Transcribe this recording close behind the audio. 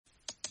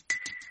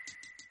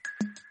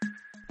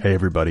Hey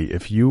everybody,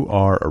 if you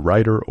are a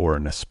writer or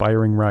an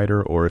aspiring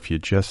writer, or if you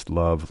just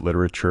love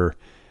literature,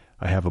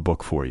 I have a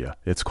book for you.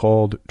 It's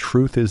called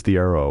Truth is the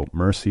Arrow,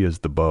 Mercy is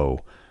the Bow,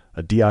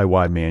 a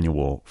DIY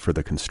manual for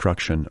the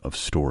construction of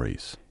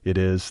stories. It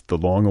is the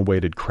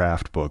long-awaited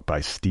craft book by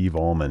Steve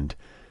Almond,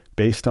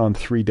 based on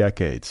 3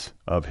 decades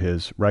of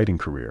his writing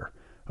career,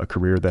 a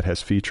career that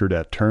has featured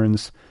at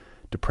turns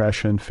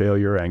depression,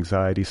 failure,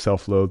 anxiety,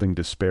 self-loathing,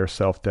 despair,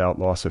 self-doubt,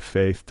 loss of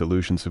faith,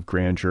 delusions of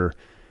grandeur,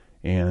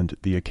 and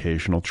the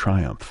occasional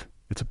triumph.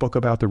 It's a book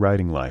about the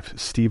writing life.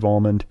 Steve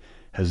Almond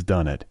has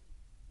done it.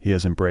 He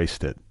has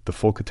embraced it, the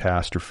full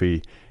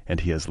catastrophe, and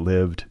he has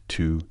lived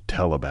to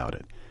tell about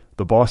it.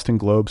 The Boston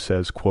Globe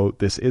says, quote,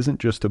 "This isn't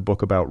just a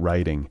book about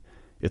writing,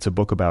 it's a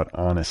book about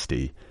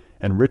honesty."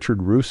 And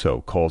Richard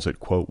Russo calls it,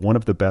 quote, "one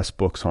of the best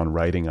books on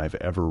writing I've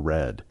ever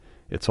read.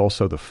 It's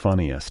also the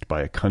funniest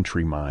by a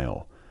country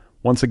mile."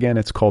 Once again,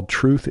 it's called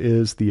Truth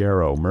is the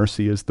Arrow,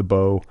 Mercy is the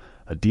Bow,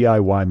 a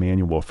DIY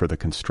manual for the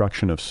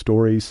construction of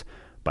stories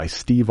by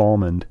Steve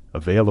Almond,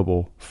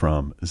 available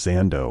from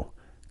Zando.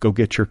 Go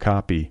get your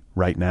copy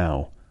right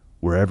now,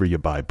 wherever you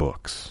buy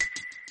books.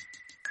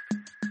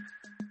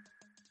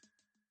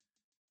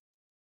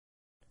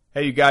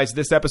 Hey, you guys,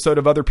 this episode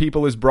of Other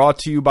People is brought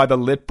to you by the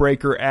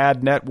Litbreaker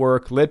Ad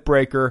Network.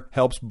 Litbreaker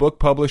helps book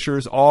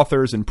publishers,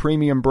 authors, and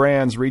premium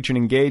brands reach an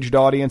engaged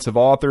audience of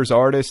authors,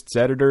 artists,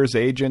 editors,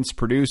 agents,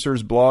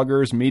 producers,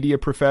 bloggers, media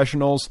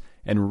professionals,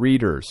 and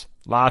readers.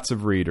 Lots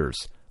of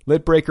readers.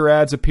 Litbreaker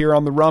ads appear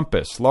on The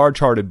Rumpus, Large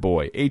Hearted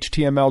Boy,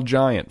 HTML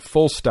Giant,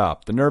 Full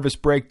Stop, The Nervous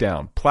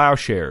Breakdown,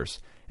 Plowshares,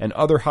 and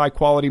other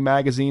high-quality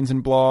magazines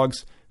and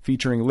blogs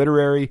featuring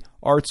literary,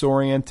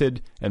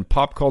 arts-oriented, and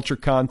pop culture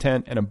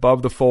content and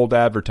above-the-fold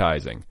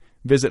advertising.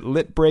 Visit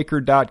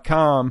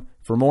litbreaker.com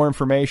for more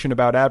information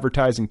about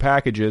advertising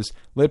packages.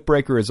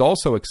 Litbreaker is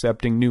also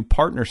accepting new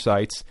partner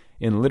sites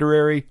in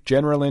literary,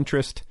 general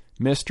interest,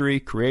 mystery,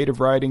 creative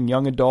writing,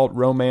 young adult,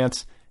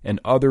 romance, and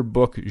other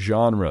book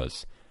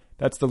genres.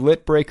 That's the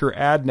Litbreaker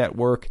Ad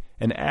Network,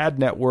 an ad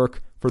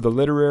network for the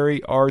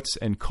literary, arts,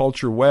 and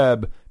culture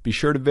web. Be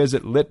sure to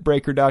visit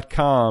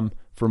litbreaker.com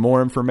for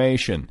more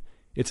information.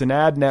 It's an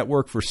ad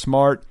network for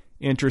smart,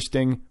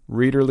 interesting,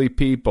 readerly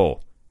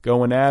people.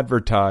 Go and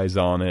advertise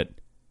on it.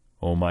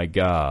 Oh my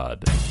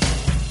God.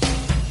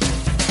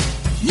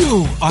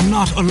 You are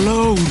not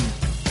alone.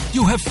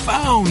 You have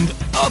found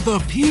other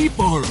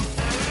people.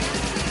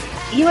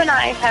 You and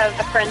I have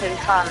a friend in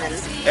common.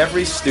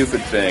 Every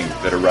stupid thing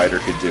that a writer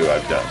could do,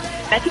 I've done.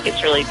 I think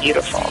it's really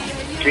beautiful.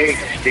 Big,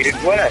 did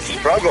what?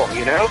 Struggle,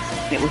 you know?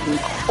 It was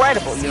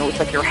incredible. You know, it's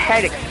like your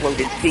head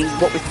exploded seeing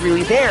what was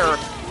really there.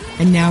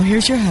 And now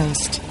here's your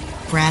host,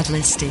 Brad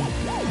Listy.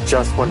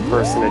 Just one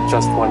person at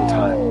just one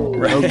time.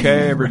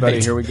 Okay, everybody,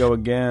 Here we go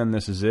again.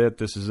 This is it.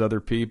 This is Other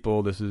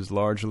People. This is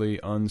largely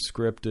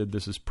unscripted.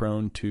 This is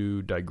prone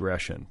to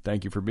digression.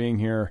 Thank you for being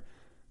here.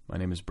 My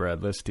name is Brad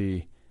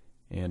Listy,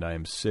 and I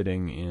am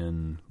sitting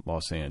in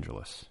Los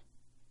Angeles,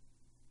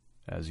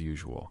 as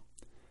usual.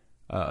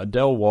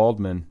 Adele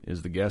Waldman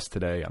is the guest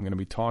today. I'm going to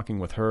be talking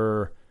with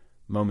her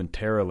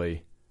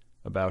momentarily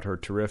about her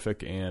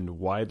terrific and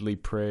widely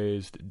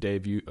praised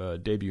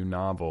debut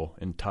novel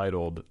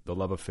entitled The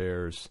Love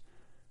Affairs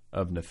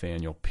of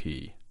Nathaniel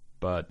P.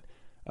 But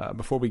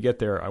before we get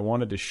there, I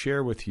wanted to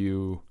share with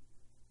you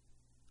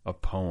a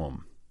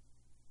poem.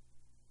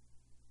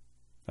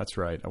 That's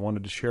right. I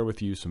wanted to share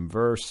with you some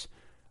verse.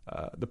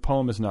 The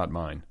poem is not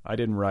mine. I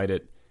didn't write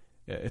it.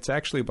 It's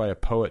actually by a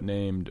poet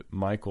named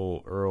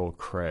Michael Earl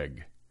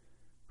Craig,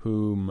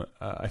 whom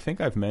I think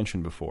I've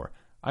mentioned before.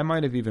 I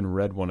might have even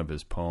read one of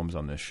his poems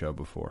on this show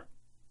before.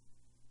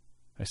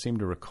 I seem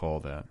to recall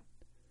that.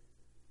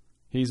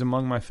 He's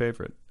among my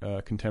favorite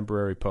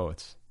contemporary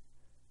poets.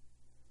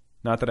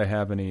 Not that I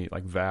have any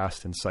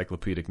vast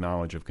encyclopedic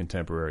knowledge of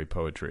contemporary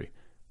poetry,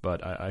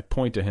 but I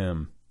point to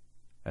him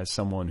as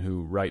someone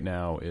who right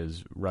now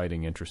is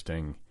writing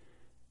interesting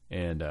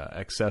and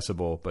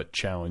accessible but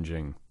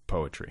challenging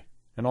poetry.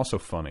 And also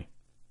funny.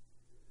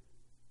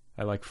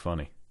 I like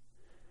funny.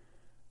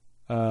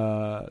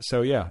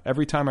 So yeah,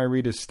 every time I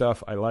read his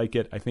stuff, I like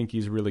it. I think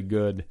he's really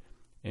good,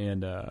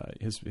 and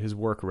his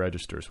work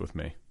registers with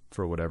me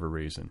for whatever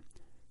reason.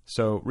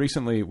 So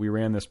recently we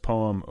ran this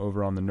poem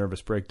over on the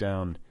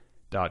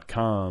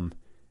nervousbreakdown.com.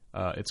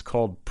 It's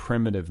called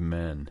Primitive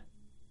Men,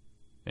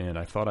 and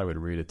I thought I would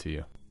read it to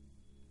you.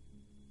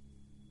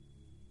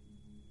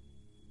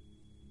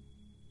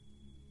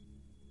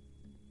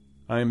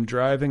 I am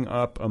driving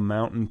up a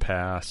mountain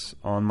pass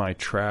on my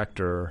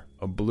tractor,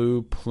 a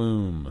blue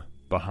plume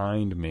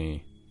behind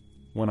me,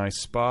 when I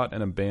spot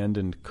an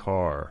abandoned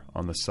car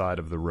on the side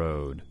of the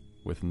road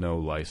with no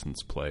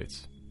license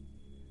plates.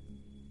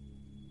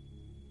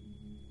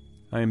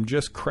 I am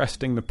just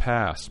cresting the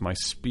pass. My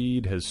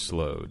speed has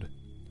slowed.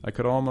 I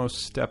could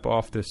almost step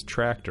off this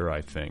tractor,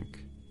 I think,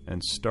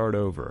 and start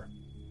over,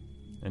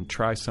 and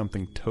try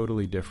something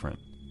totally different,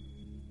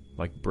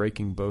 like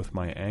breaking both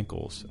my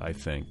ankles, I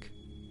think,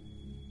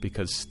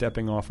 because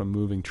stepping off a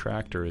moving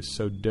tractor is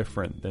so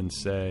different than,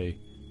 say,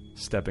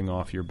 stepping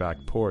off your back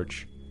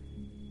porch.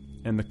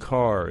 and the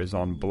car is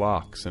on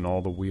blocks and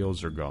all the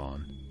wheels are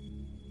gone.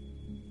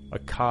 A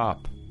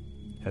cop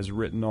has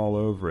written all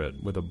over it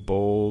with a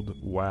bold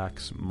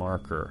wax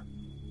marker,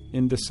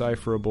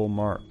 indecipherable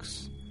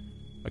marks,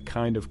 a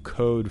kind of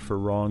code for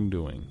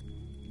wrongdoing,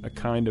 a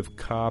kind of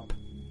cop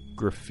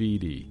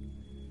graffiti,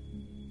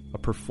 a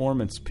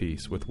performance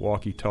piece with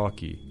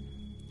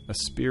walkie-talkie, a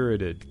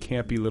spirited,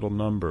 campy little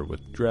number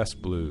with dress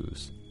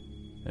blues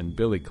and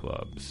billy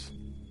clubs.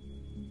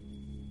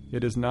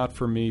 It is not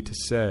for me to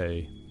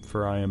say,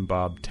 for I am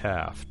Bob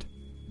Taft,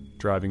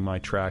 driving my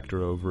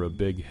tractor over a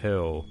big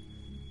hill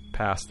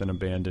past an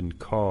abandoned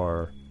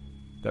car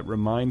that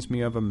reminds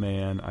me of a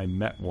man I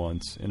met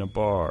once in a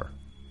bar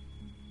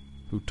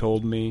who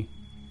told me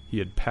he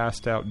had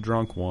passed out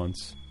drunk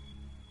once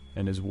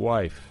and his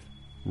wife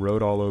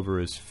wrote all over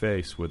his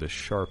face with a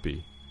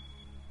Sharpie.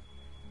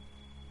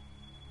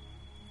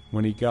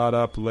 When he got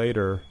up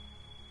later,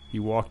 he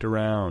walked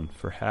around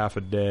for half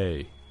a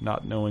day,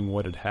 not knowing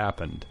what had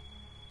happened,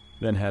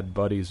 then had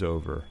buddies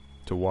over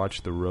to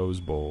watch the Rose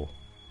Bowl,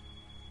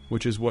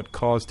 which is what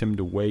caused him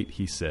to wait,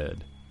 he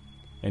said,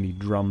 and he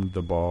drummed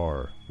the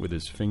bar with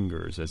his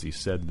fingers as he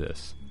said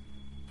this,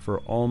 for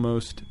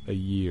almost a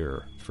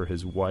year for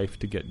his wife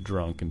to get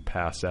drunk and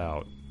pass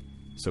out,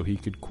 so he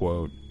could,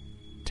 quote,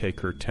 take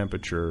her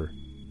temperature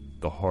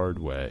the hard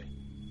way.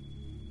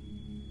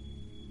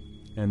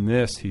 And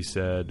this, he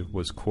said,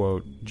 was,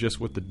 quote, just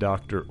what the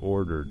doctor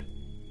ordered,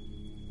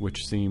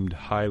 which seemed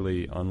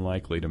highly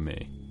unlikely to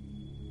me.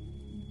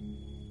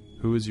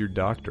 Who is your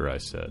doctor? I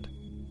said.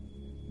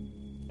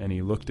 And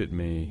he looked at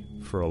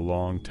me for a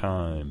long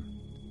time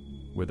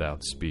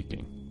without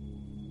speaking.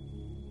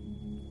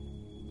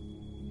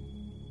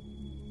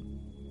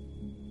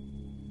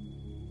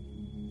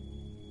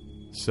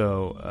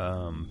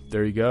 So,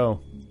 there you go.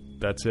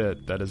 That's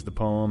it. That is the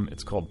poem.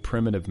 It's called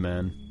Primitive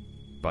Men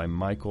by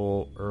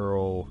Michael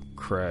Earl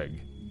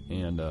Craig.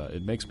 And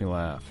it makes me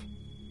laugh.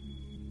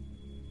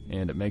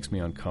 And it makes me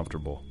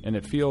uncomfortable. And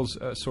it feels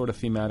sort of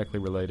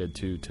thematically related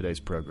to today's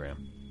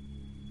program,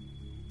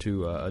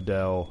 to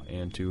Adele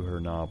and to her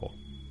novel.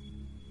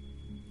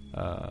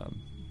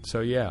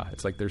 So yeah,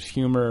 it's like there's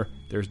humor,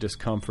 there's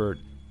discomfort,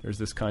 there's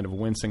this kind of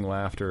wincing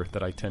laughter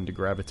that I tend to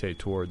gravitate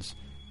towards.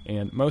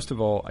 And most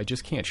of all, I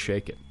just can't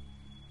shake it.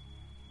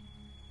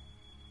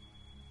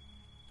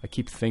 I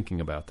keep thinking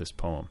about this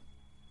poem.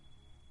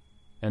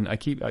 And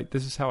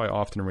this is how I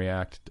often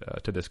react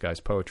to this guy's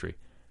poetry.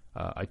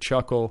 I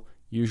chuckle,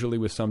 usually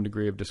with some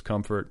degree of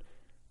discomfort,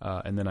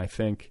 and then I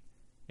think,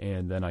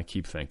 and then I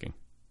keep thinking.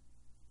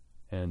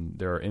 And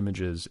there are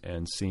images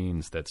and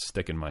scenes that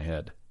stick in my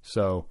head.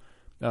 So,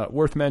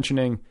 worth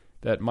mentioning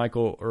that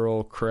Michael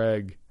Earl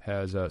Craig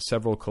has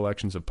several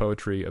collections of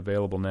poetry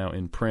available now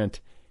in print,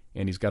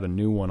 and he's got a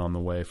new one on the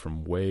way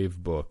from Wave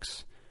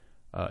Books.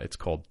 It's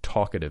called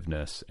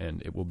Talkativeness,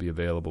 and it will be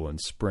available in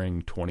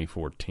spring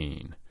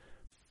 2014.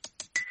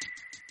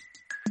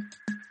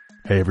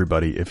 Hey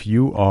everybody, if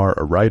you are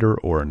a writer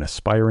or an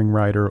aspiring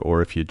writer,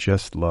 or if you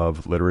just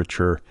love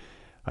literature,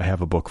 I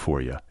have a book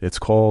for you. It's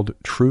called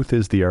Truth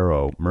is the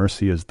Arrow,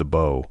 Mercy is the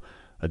Bow,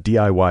 a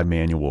DIY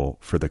manual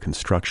for the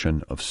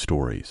construction of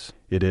stories.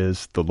 It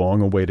is the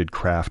long-awaited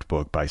craft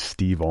book by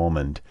Steve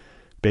Almond,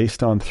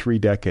 based on 3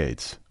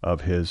 decades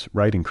of his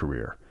writing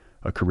career,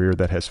 a career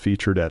that has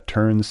featured at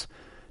turns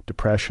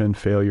depression,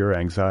 failure,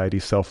 anxiety,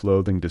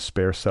 self-loathing,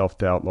 despair,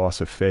 self-doubt,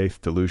 loss of faith,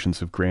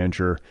 delusions of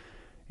grandeur,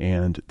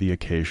 and the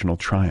occasional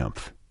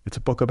triumph. It's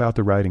a book about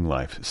the writing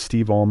life.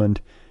 Steve Almond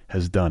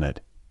has done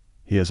it.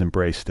 He has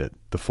embraced it,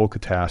 the full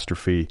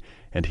catastrophe,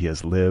 and he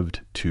has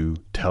lived to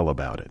tell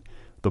about it.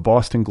 The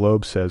Boston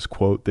Globe says,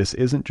 quote, "This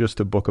isn't just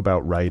a book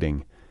about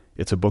writing,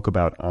 it's a book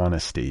about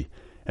honesty."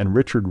 And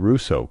Richard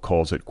Russo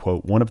calls it,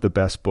 quote, "one of the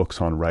best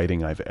books on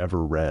writing I've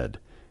ever read.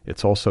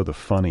 It's also the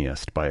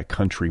funniest by a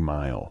country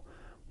mile."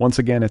 Once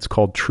again, it's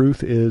called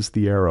Truth is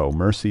the Arrow,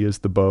 Mercy is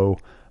the Bow,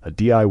 a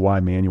DIY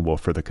manual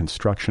for the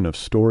construction of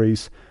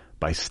stories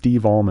by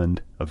Steve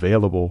Almond,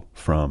 available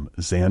from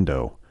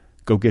Zando.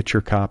 Go get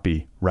your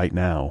copy right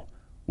now,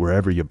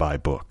 wherever you buy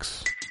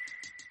books.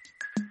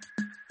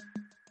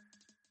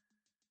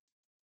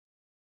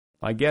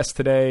 My guest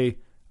today,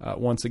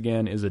 once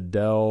again, is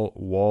Adele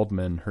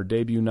Waldman. Her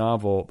debut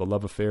novel, The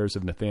Love Affairs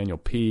of Nathaniel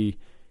P.,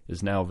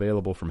 is now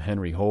available from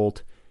Henry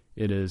Holt.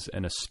 It is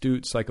an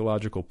astute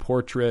psychological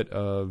portrait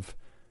of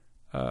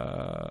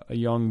a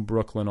young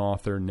Brooklyn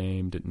author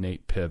named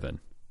Nate Piven,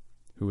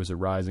 who is a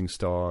rising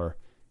star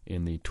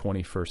in the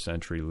 21st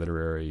century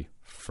literary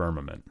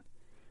firmament.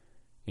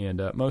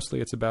 And mostly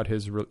it's about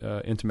his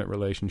intimate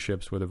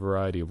relationships with a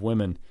variety of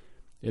women.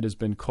 It has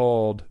been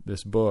called,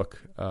 this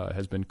book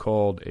has been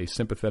called a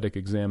sympathetic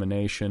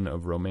examination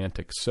of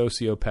romantic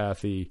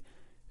sociopathy.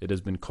 It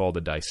has been called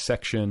a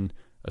dissection,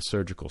 a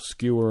surgical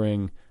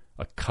skewering,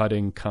 a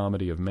cutting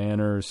comedy of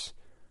manners.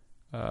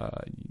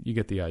 You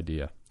get the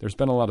idea. There's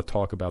been a lot of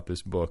talk about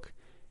this book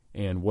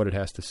and what it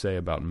has to say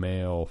about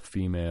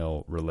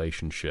male-female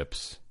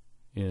relationships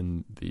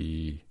in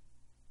the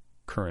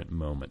current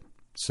moment.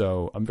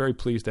 So I'm very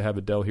pleased to have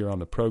Adele here on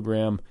the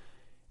program,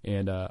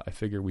 and I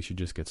figure we should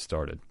just get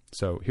started.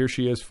 So here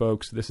she is,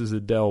 folks. This is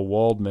Adele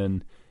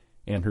Waldman,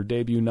 and her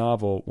debut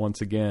novel,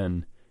 once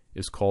again,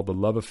 is called The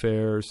Love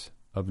Affairs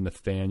of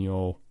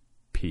Nathaniel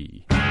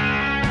P.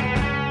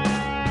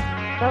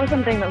 That was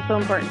something that was so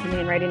important to me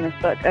in writing this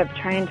book, of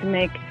trying to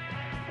make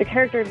the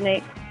character of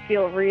Nate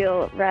feel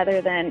real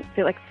rather than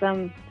feel like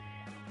some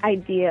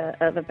idea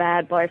of a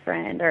bad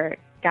boyfriend or a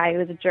guy who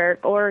was a jerk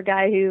or a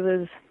guy who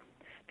was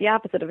the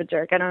opposite of a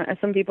jerk. I don't know,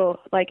 some people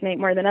like Nate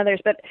more than others,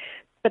 but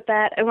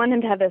that I want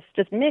him to have this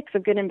just mix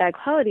of good and bad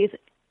qualities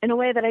in a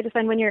way that I just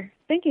find when you're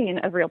thinking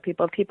of real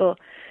people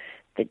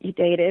that you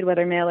dated,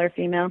 whether male or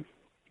female,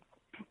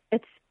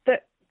 it's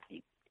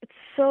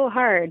so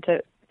hard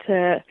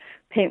to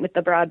paint with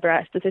the broad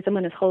brush, to say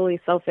someone is wholly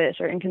selfish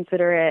or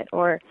inconsiderate,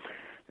 or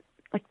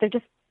like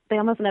they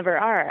almost never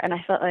are. And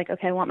I felt like,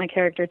 okay, I want my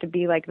character to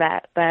be like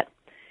that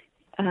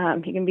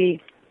he can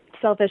be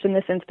selfish in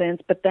this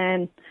instance, but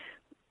then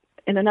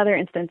in another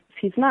instance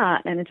he's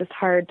not, and it's just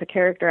hard to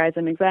characterize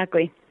him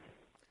exactly.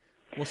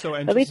 Well, so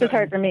at least it's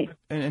hard for me.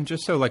 And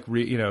just so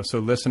so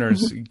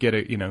listeners get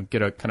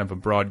a kind of a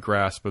broad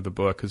grasp of the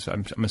book, because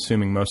I'm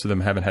assuming most of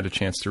them haven't had a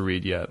chance to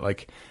read yet.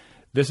 Like,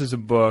 this is a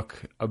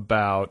book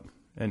about,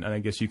 and I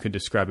guess you could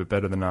describe it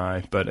better than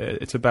I, but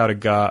it's about a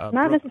guy.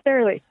 Not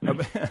necessarily.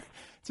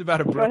 It's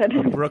about a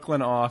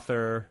Brooklyn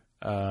author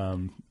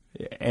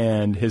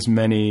and his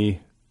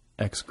many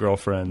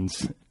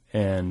ex-girlfriends,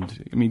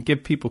 and I mean,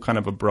 give people kind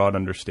of a broad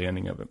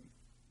understanding of it.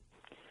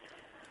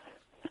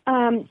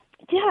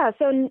 Yeah,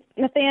 so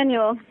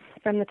Nathaniel,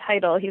 from the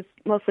title, he's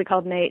mostly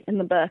called Nate in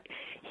the book.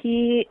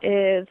 He's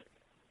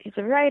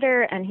a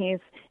writer, and he's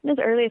in his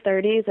early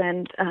 30s,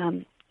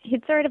 and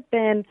he'd sort of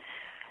been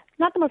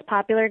not the most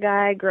popular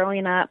guy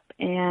growing up,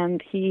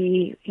 and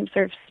he was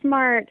sort of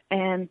smart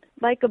and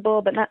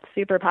likable, but not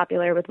super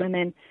popular with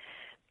women.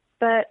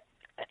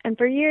 And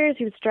for years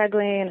he was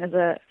struggling as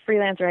a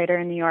freelance writer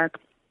in New York.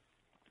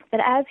 But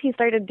as he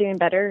started doing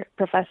better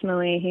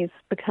professionally, he's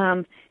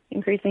become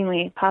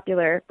increasingly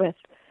popular with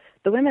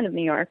the women of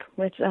New York,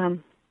 which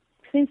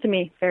seems to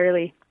me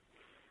fairly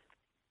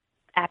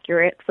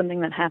accurate,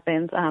 something that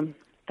happens,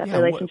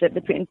 relationship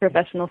between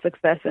professional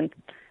success and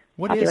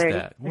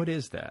popularity. What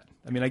is that?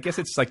 I mean, I guess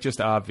it's like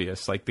just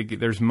obvious. Like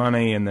there's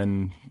money, and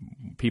then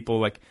people,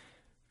 like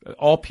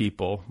all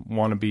people,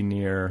 want to be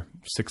near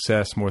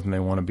success more than they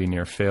want to be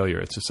near failure.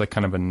 It's just like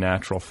kind of a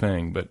natural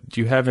thing. But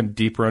do you have a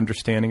deeper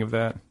understanding of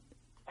that?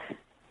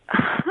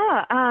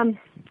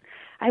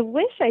 I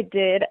wish I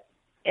did,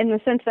 in the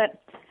sense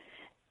that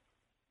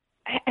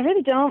I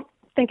really don't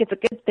think it's a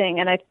good thing,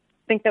 and I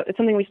think that it's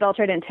something we should all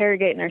try to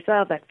interrogate in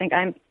ourselves. I think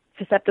I'm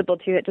susceptible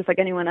to it just like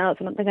anyone else.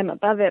 I don't think I'm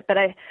above it, but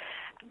I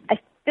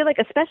feel like,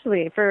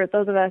 especially for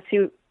those of us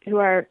who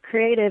are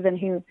creative and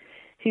who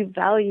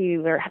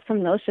value or have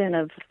some notion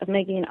of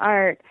making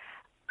art,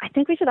 I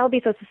think we should all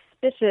be so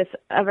suspicious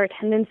of our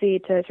tendency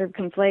to sort of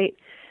conflate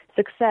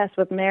success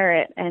with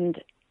merit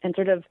and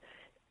sort of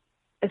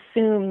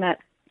assume that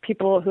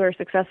people who are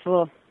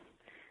successful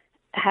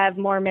have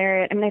more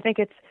merit. I mean, I think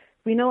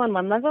we know on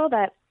one level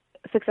that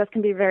success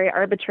can be very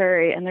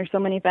arbitrary, and there's so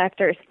many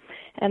factors,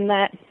 and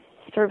that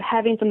sort of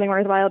having something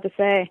worthwhile to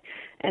say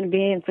and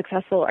being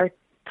successful are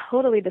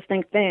totally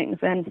distinct things.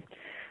 And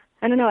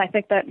I don't know, I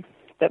think that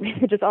we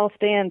should just all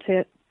stand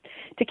to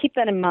keep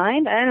that in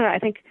mind. I don't know, I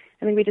think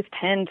we just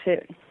tend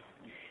to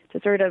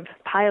sort of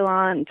pile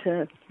on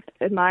to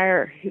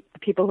admire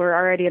people who are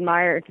already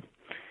admired.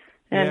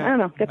 And I don't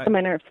know, gets on my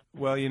nerves.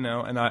 Well,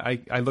 and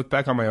I look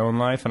back on my own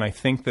life, and I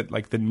think that,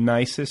 like, the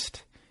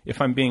nicest,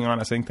 if I'm being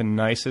honest, I think the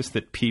nicest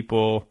that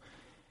people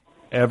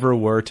ever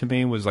were to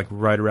me was, like,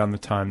 right around the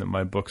time that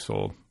my book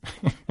sold.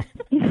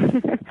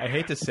 I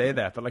hate to say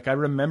that, but, like, I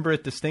remember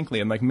it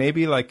distinctly. And, like,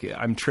 maybe, like,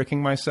 I'm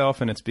tricking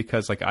myself, and it's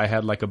because, like, I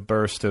had, like, a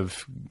burst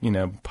of,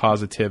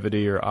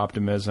 positivity or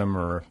optimism,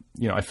 or,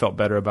 I felt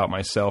better about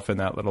myself in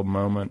that little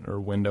moment or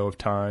window of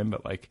time.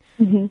 But, like,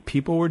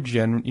 people were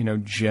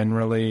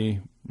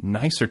generally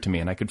nicer to me,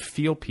 and I could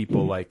feel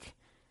people like,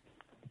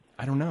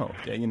 I don't know,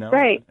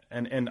 right.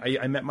 And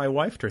I met my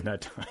wife during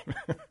that time.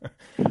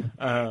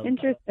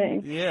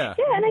 Interesting. Yeah,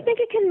 and I think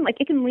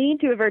it can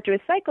lead to a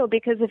virtuous cycle,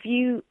 because if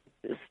you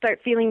start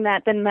feeling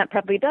that, then that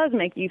probably does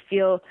make you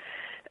feel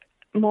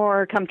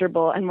more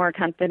comfortable and more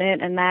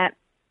confident, and that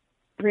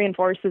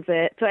reinforces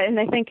it. So, and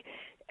I think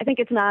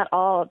it's not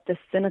all this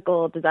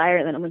cynical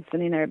desire that I'm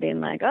sitting there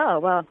being like, oh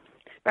well,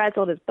 Brad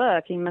sold his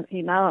book, he's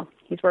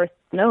worth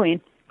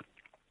knowing.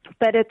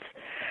 But I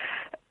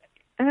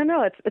don't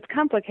know, it's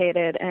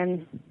complicated,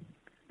 and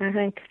I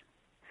think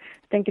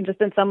just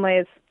in some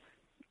ways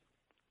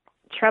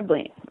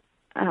troubling.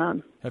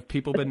 Have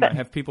people been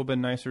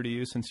nicer to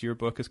you since your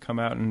book has come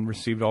out and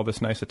received all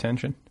this nice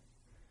attention?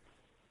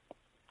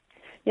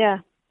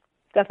 Yeah,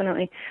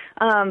 definitely.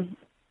 I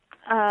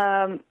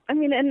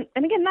mean, and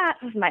again, not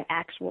my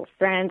actual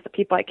friends, the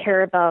people I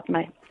care about,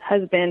 my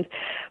husband,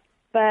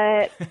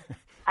 but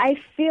I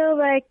feel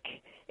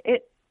like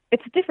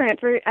it's different.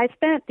 I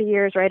spent the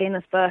years writing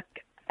this book,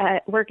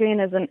 working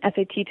as an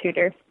SAT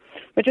tutor,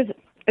 which is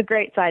a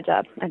great side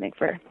job, I think,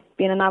 for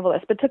being a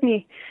novelist. But it took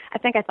me, I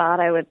thought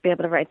I would be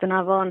able to write the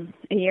novel in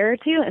a year or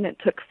two, and it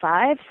took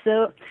 5.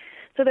 So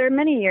there are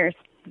many years,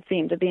 it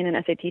seemed, of being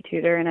an SAT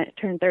tutor, and I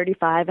turned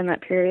 35 in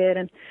that period,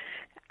 and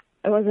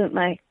it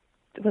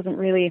wasn't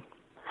really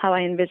how I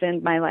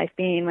envisioned my life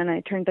being when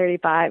I turned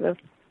 35. Of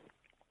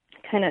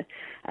kind of,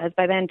 I was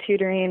by then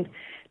tutoring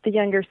the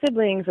younger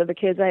siblings of the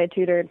kids I had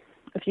tutored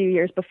a few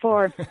years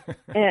before,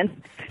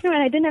 and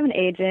I didn't have an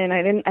agent.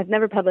 I've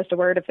never published a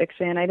word of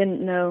fiction. I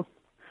didn't know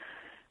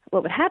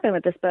what would happen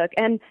with this book,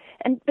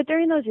 but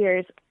during those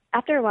years,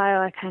 after a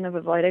while, I kind of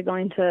avoided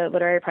going to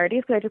literary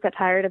parties because I just got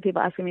tired of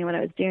people asking me what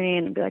I was doing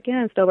and be like, yeah,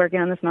 I'm still working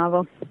on this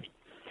novel.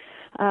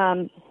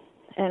 And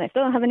I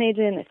still don't have an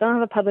agent. I still don't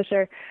have a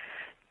publisher.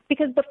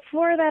 Because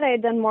before that, I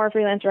had done more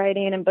freelance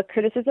writing and book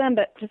criticism,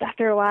 but just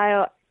after a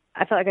while,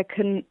 I felt like I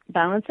couldn't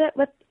balance it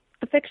with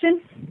the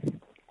fiction.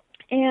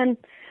 And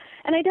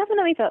I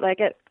definitely felt like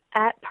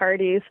at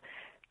parties,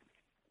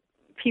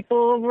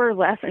 people were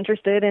less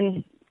interested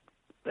in,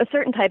 a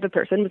certain type of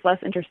person was less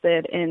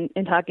interested in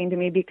talking to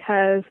me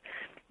because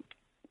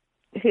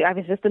I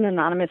was just an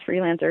anonymous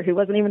freelancer who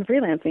wasn't even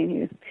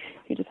freelancing.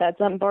 He just had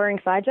some boring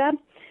side job.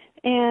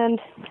 And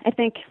I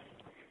think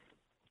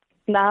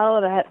now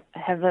that I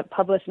have a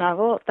published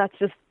novel, that's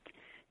just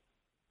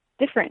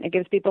different. It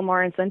gives people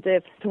more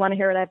incentive to want to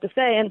hear what I have to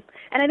say. And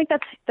I think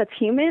that's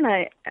human.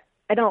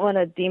 I don't want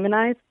to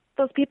demonize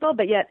those people,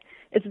 but yet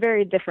it's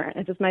very different.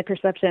 It's just my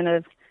perception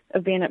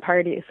of being at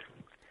parties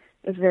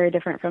is very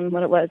different from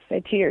what it was,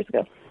 say, 2 years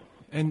ago.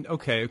 And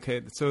okay.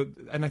 So,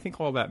 and I think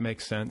all that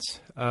makes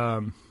sense.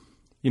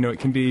 It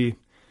can be,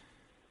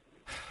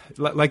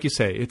 like you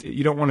say,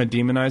 you don't want to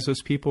demonize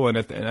those people. And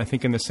I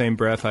think in the same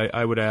breath,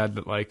 I would add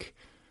that, like,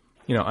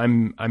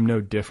 I'm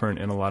no different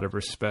in a lot of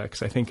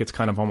respects. I think it's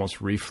kind of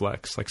almost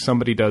reflex. Like,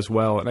 somebody does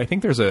well, and I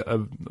think there's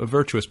a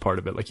virtuous part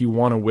of it. Like, you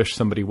want to wish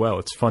somebody well.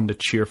 It's fun to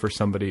cheer for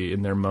somebody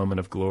in their moment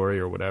of glory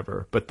or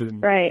whatever. But then,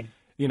 right.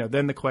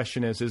 Then the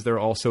question is there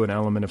also an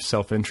element of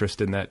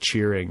self-interest in that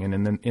cheering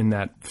and in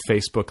that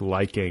Facebook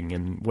liking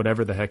and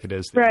whatever the heck it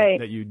is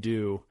that you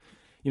do?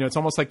 It's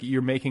almost like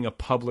you're making a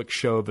public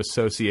show of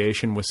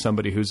association with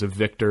somebody who's a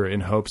victor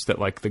in hopes that,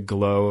 like, the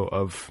glow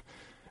of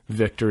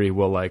victory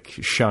will, like,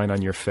 shine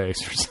on your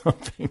face or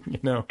something,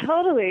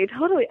 Totally.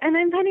 And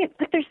I'm finding,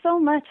 like, there's so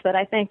much that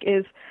I think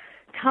is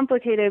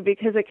complicated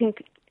because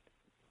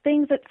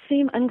things that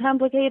seem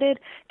uncomplicated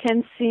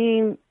can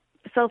seem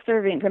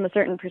self-serving from a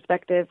certain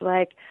perspective.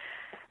 Like,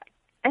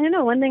 I don't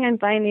know, one thing I'm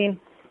finding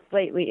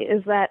lately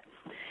is that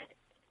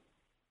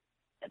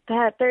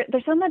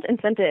there's so much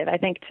incentive, I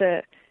think,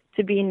 to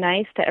be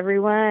nice to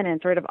everyone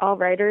and sort of all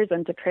writers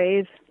and to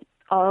praise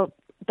all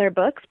their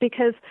books,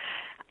 because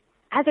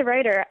as a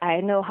writer,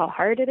 I know how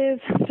hard it is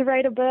to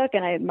write a book,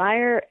 and I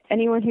admire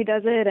anyone who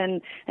does it,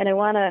 and I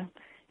want to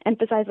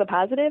emphasize the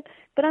positive.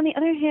 But on the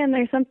other hand,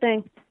 there's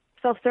something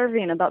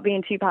self-serving about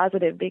being too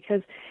positive,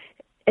 because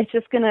it's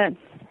just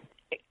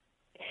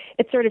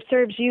it sort of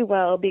serves you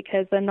well,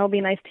 because then they'll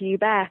be nice to you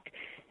back.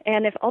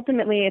 And if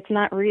ultimately it's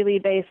not really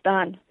based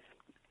on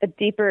a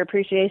deeper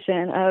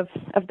appreciation of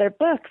their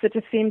books, it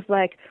just seems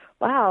like,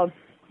 wow,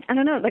 I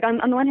don't know, like on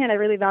the one hand, I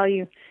really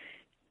value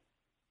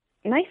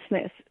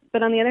niceness,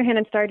 but on the other hand,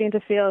 I'm starting to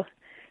feel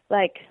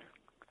like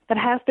that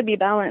has to be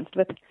balanced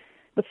with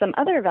some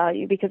other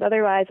value, because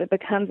otherwise it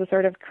becomes a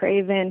sort of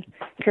craven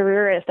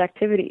careerist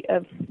activity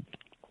of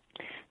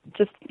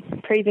just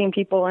praising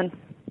people and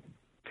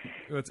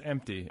it's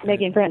empty.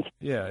 Making friends.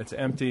 Yeah, it's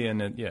empty,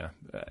 and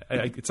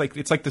it's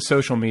like the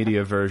social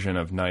media version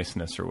of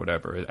niceness or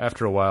whatever.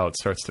 After a while, it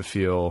starts to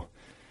feel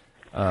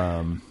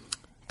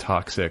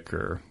toxic,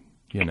 or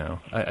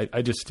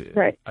I just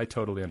right. I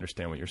totally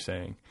understand what you're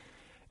saying,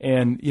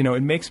 and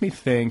it makes me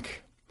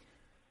think.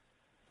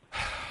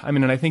 I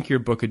mean, and I think your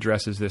book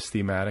addresses this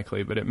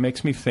thematically, but it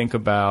makes me think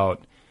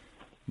about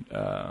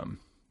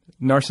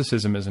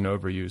narcissism is an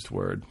overused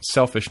word,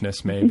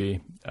 selfishness maybe,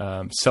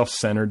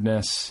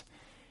 self-centeredness.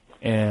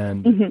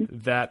 And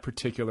that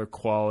particular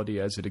quality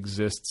as it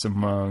exists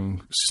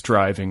among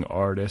striving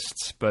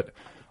artists, but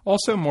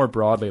also more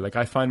broadly, like,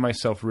 I find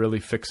myself really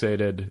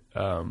fixated,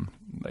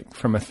 like,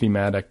 from a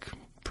thematic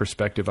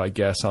perspective, I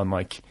guess, on,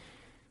 like,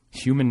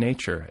 human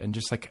nature, and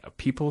just, like,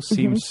 people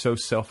seem so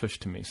selfish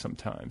to me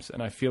sometimes,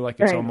 and I feel like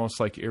it's almost,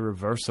 like,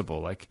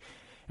 irreversible. Like,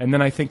 and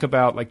then I think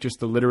about, like, just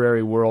the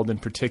literary world in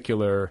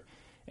particular,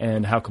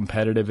 and how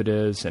competitive it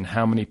is, and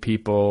how many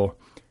people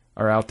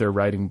are out there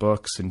writing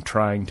books and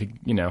trying to,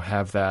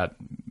 have that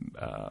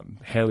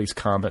Halley's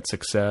Comet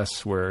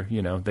success where,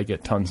 they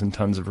get tons and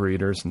tons of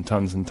readers and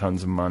tons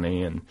of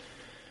money. And,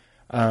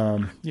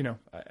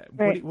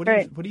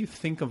 what do you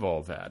think of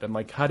all that? And,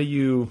 like, how do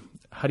you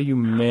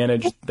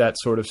manage that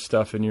sort of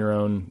stuff in your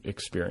own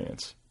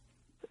experience?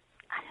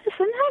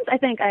 Sometimes I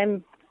think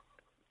I'm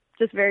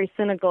just very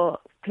cynical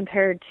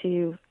compared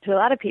to a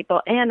lot of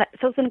people, and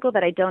so cynical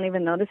that I don't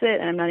even notice it,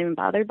 and I'm not even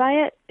bothered by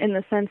it, in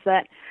the sense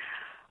that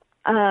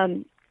I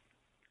don't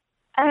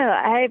know,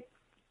 I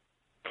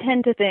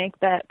tend to think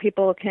that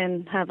people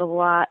can have a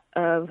lot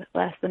of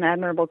less than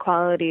admirable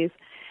qualities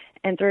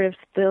and sort of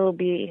still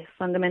be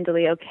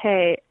fundamentally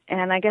okay.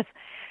 And I guess,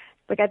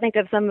 like, I think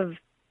of some of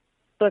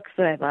books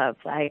that I love,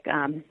 like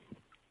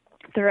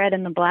The Red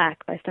and the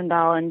Black by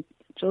Stendhal and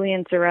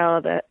Julian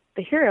Sorel, the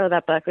hero of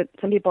that book.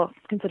 Some people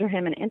consider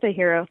him an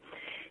anti-hero.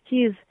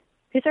 He's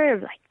sort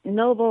of like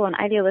noble and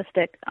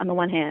idealistic on the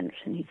one hand,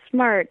 and he's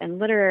smart and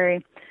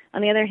literary.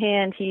 On the other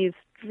hand, he's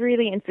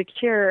really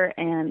insecure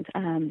and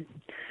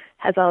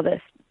has all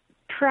this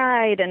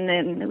pride, and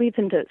then it leads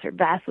him to sort of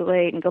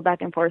vacillate and go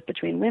back and forth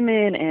between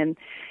women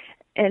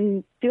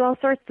and do all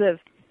sorts of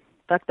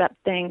fucked up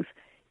things.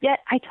 Yet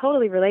I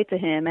totally relate to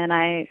him, and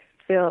I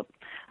feel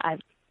I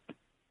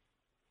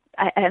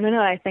don't know.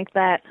 I think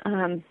that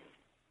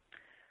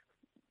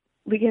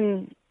we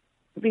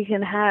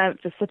can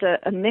have just such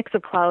a mix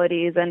of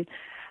qualities, and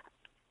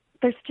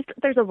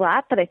there's a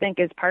lot that I think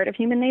is part of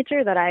human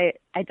nature that I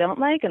don't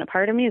like, and a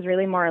part of me is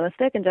really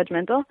moralistic and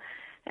judgmental,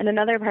 and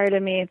another part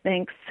of me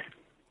thinks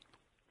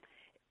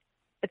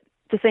at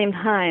the same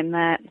time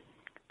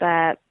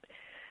that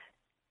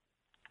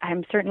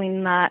I'm certainly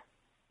not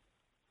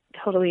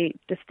totally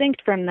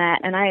distinct from that,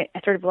 and I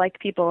sort of like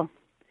people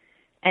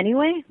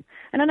anyway.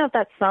 I don't know if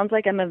that sounds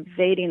like I'm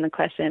evading the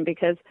question,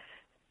 because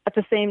at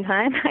the same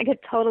time, I get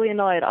totally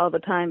annoyed all the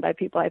time by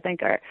people I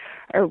think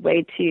are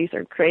way too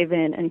sort of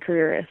craven and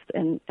careerist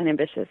and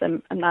ambitious.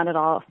 I'm not at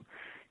all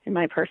in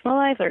my personal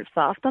life sort of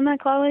soft on that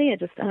quality. I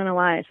don't know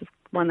why. It's just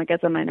one that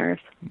gets on my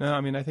nerves. No,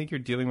 I mean, I think you're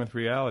dealing with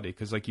reality,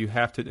 because like you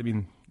have to, I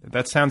mean,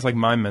 that sounds like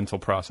my mental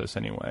process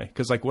anyway.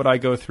 Because like what I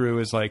go through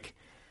is like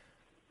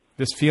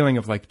this feeling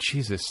of like,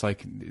 Jesus,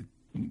 like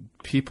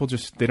people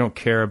just, they don't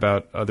care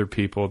about other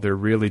people. They're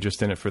really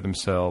just in it for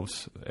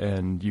themselves,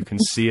 and you can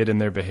see it in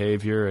their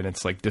behavior, and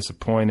it's like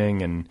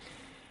disappointing.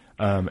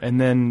 And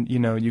then, you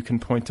know, you can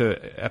point to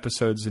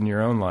episodes in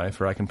your own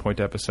life, or I can point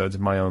to episodes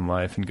in my own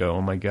life and go,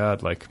 oh my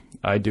God, like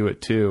I do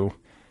it too.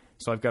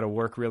 So I've got to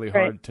work really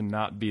hard to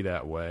not be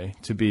that way,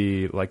 to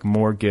be like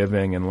more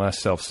giving and less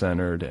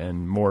self-centered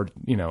and more,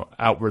 you know,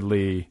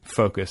 outwardly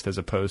focused as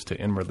opposed to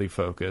inwardly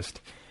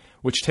focused,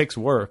 which takes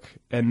work.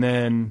 And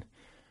then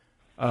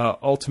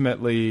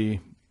ultimately,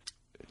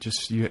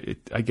 just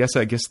I guess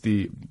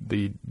the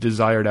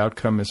desired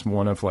outcome is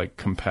one of like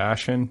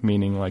compassion,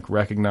 meaning like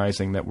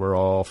recognizing that we're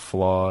all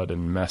flawed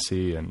and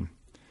messy, and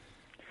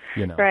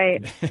you know,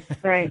 right.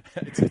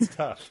 it's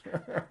tough.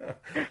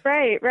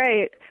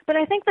 right. But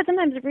I think that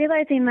sometimes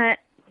realizing that,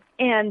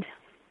 and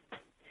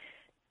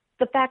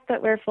the fact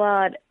that we're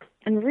flawed,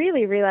 and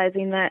really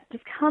realizing that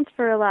just counts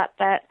for a lot.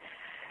 That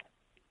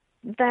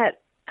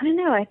I don't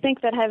know. I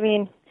think that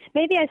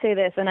maybe I say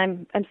this,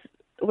 and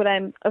what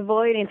I'm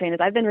avoiding saying is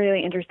I've been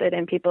really interested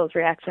in people's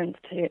reactions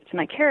to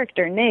my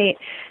character, Nate,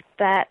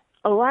 that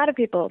a lot of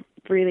people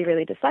really,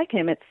 really dislike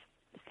him. It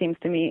seems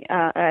to me.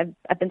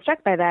 I've been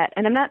struck by that.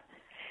 And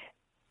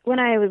when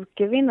I was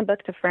giving the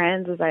book to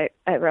friends as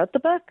I wrote the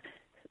book,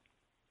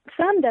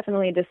 some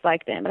definitely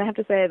disliked him. But I have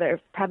to say that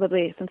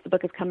probably since the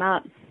book has come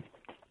out,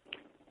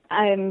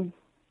 I'm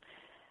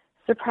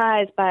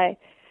surprised by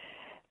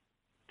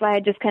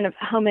just kind of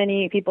how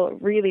many people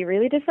really,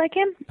 really dislike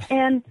him.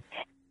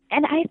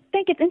 And I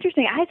think it's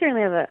interesting. I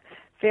certainly have a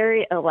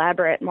very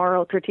elaborate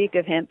moral critique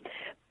of him,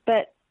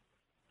 but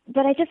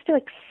I just feel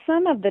like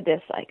some of the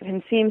dislike of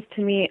him seems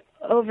to me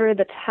over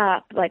the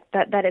top, like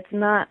that it's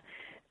not.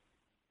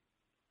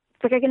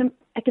 It's like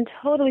I can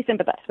totally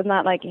sympathize with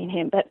not liking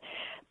him, but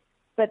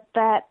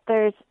that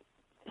there's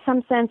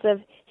some sense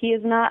of he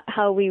is not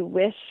how we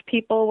wish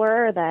people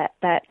were.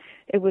 That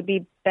it would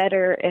be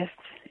better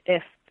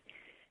if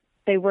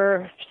they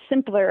were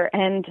simpler,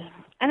 and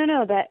I don't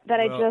know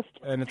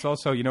and it's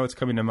also, you know, what's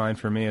coming to mind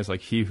for me is like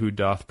he who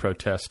doth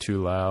protest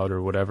too loud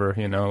or whatever,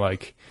 you know,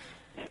 like,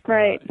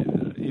 right.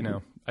 You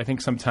know, I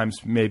think sometimes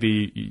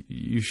maybe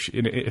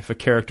if a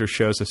character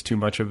shows us too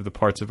much of the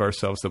parts of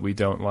ourselves that we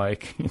don't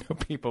like, you know,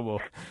 people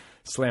will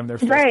slam their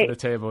fist to the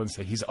table and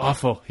say, he's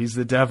awful, he's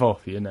the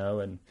devil, you know,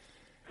 and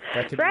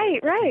that could be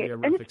a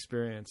rough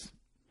experience.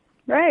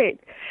 Right.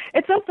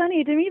 It's so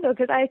funny to me, though,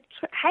 because I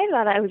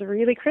thought I was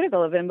really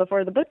critical of him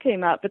before the book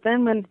came out. But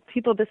then when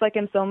people dislike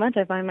him so much,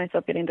 I find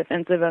myself getting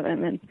defensive of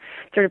him and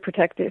sort of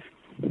protective.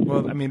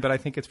 Well, I mean, but I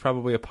think it's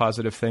probably a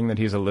positive thing that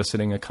he's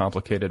eliciting a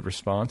complicated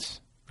response,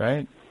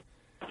 right?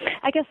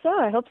 I guess so.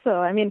 I hope so.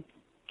 I mean,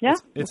 yeah.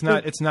 It's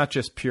not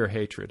just pure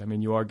hatred. I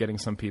mean, you are getting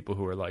some people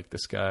who are like,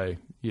 this guy,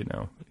 you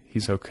know,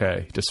 he's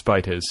okay,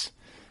 despite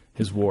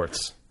his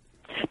warts.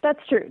 That's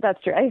true.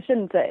 I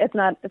shouldn't say it's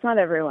not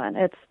everyone.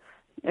 It's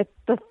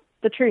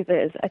the truth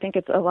is, I think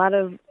it's a lot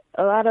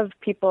of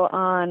people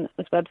on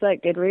this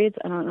website, Goodreads.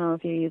 I don't know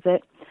if you use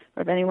it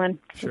or if anyone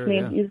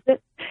uses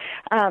it.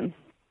 I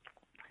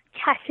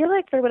feel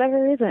like for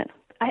whatever reason,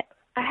 I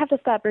have to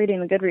stop reading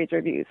the Goodreads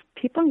reviews.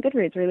 People on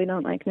Goodreads really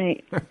don't like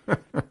Nate.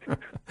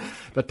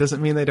 That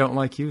doesn't mean they don't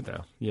like you,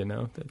 though. You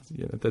know,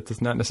 that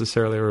is not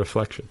necessarily a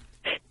reflection.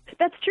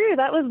 That's true.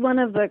 That was one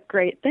of the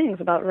great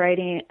things about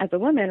writing as a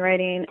woman,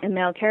 writing a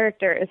male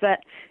character, is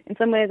that in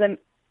some ways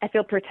I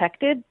feel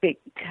protected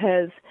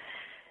because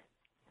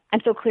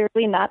I'm so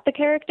clearly not the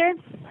character.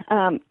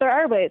 There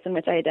are ways in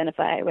which I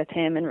identify with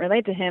him and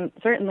relate to him,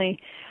 certainly,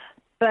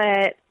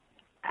 but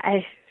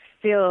I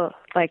feel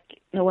like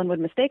no one would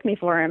mistake me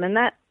for him. And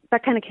that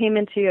kind of came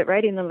into it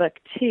writing the book,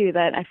 too,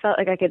 that I felt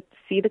like I could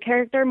see the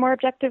character more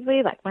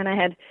objectively, like when I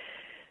had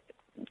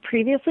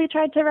previously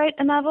tried to write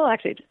a novel,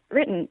 actually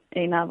written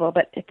a novel,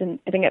 but it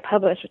didn't get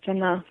published, which I'm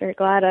now very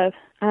glad of.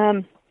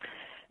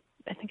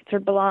 I think it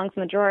sort of belongs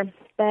in the drawer.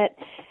 But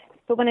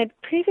when I'd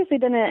previously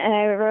done it and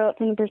I wrote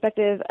from the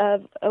perspective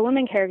of a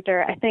woman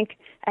character, I think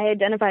I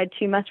identified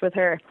too much with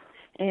her,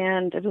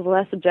 and it was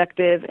less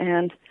objective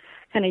and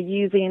kind of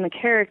using the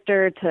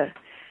character to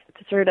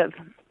sort of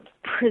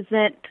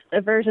present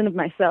a version of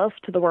myself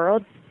to the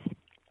world.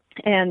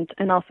 And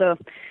also,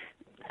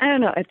 I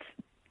don't know,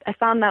 I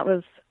found that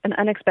was an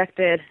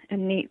unexpected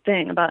and neat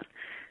thing about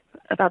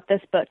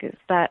this book, is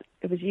that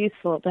it was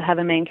useful to have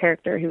a main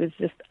character who was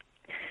just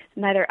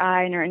neither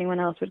I nor anyone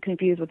else would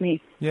confuse with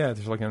me. Yeah,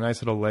 there's like a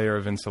nice little layer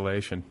of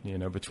insulation,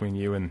 between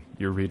you and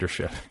your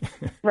readership.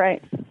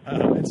 Right.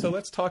 And so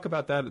let's talk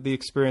about that, the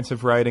experience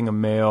of writing a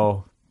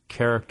male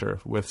character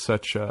with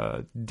such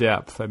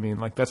depth. I mean,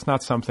 like, that's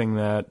not something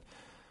that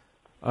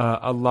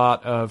a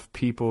lot of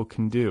people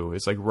can do,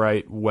 is like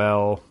write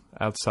well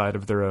outside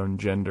of their own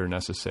gender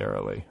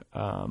necessarily.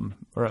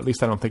 Or at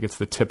least I don't think it's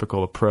the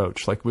typical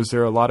approach. Like, was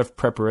there a lot of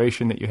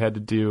preparation that you had to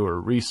do, or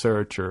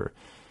research, or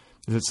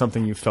is it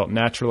something you felt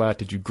natural at?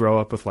 Did you grow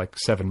up with like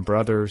 7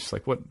 brothers?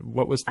 Like, what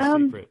was the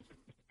secret?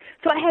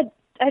 So I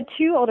had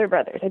 2 older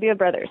brothers. I do have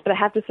brothers, but I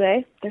have to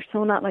say they're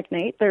so not like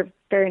Nate. They're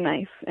very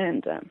nice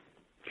and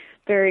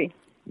very,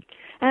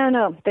 I don't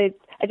know.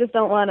 I just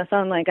don't want to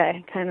sound like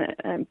I kind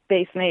of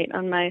base Nate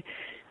on my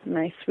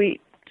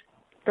sweet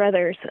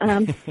brothers.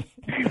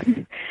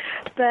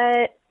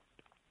 But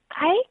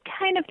I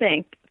kind of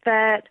think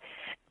that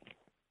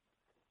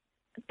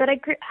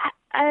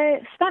I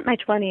spent my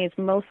 20s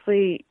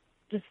mostly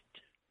just,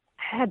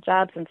 I had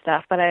jobs and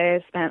stuff, but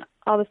I spent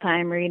all this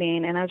time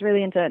reading, and I was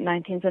really into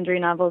 19th century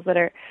novels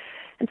and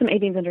some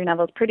 18th century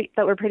novels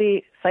that were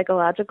pretty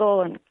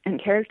psychological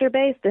and character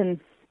based, and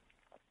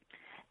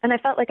I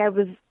felt like I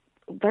was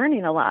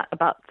learning a lot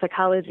about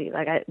psychology.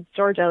 Like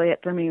George Eliot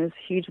for me was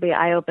hugely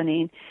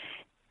eye-opening,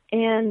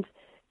 and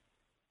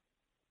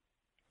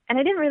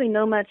I didn't really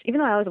know much, even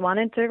though I always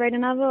wanted to write a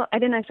novel, I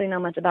didn't actually know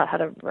much about how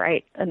to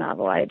write a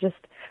novel.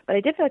 But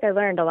I did feel like I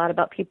learned a lot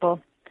about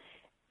people.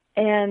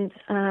 And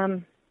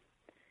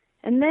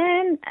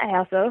then I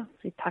also,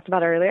 we talked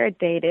about earlier, I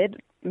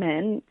dated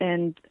men,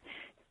 and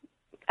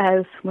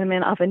as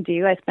women often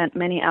do, I spent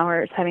many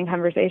hours having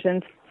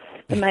conversations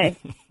with my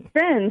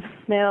friends,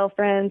 male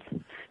friends,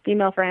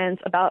 female friends,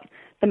 about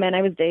the men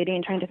I was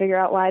dating, trying to figure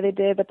out why they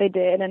did what they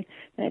did. And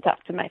I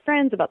talked to my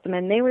friends about the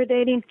men they were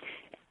dating.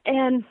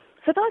 And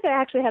so I felt like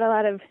I actually had a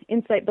lot of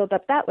insight built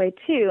up that way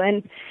too.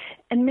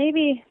 And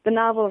maybe the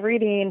novel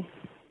reading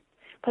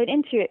played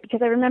into it,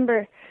 because I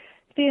remember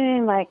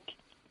feeling like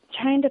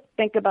trying to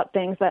think about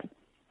things that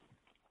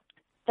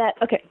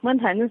okay, one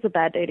time, this is a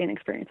bad dating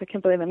experience. I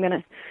can't believe I'm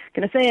gonna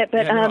say it,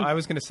 but I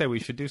was gonna say we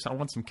should do some. I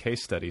want some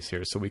case studies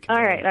here so we can.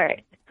 All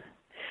right.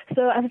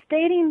 So I was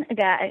dating a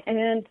guy, and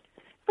it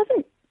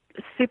wasn't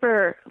a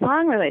super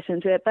long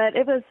relationship, but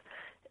it was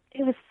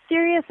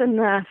serious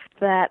enough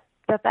that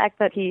the fact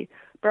that he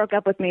broke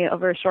up with me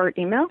over a short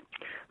email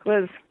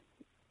was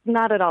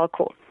not at all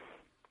cool.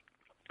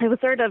 It was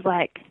sort of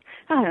like,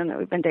 I don't know,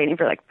 we've been dating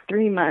for like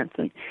 3 months,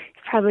 and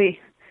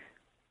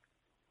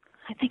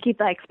I think he'd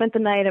like spent the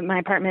night at my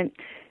apartment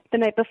the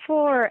night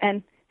before,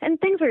 and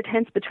things were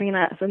tense between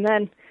us. And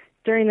then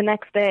during the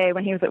next day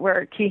when he was at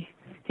work, he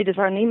just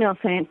wrote an email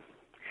saying,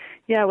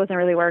 yeah, it wasn't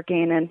really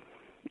working, and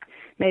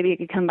maybe he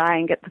could come by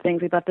and get the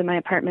things he left in my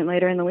apartment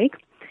later in the week.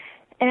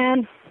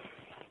 And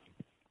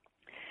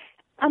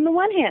on the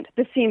one hand,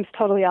 this seems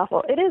totally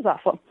awful. It is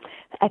awful,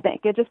 I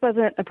think. It just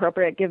wasn't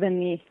appropriate given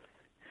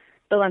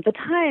the length of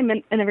time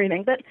and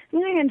everything. But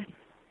on the other hand,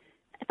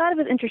 I thought it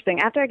was interesting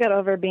after I got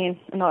over being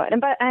annoyed.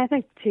 But I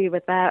think, too,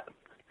 with that,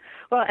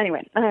 well,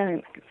 anyway, I don't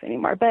know say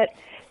anymore. But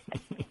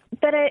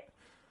I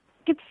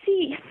could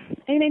see,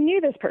 I mean, I knew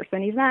this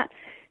person. He's not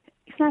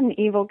an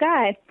evil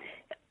guy.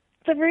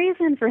 The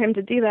reason for him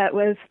to do that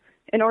was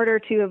in order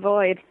to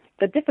avoid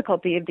the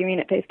difficulty of doing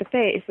it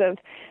face-to-face. It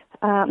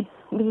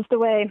was just the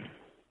way,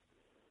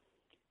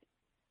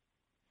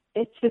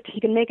 it's just he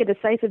can make a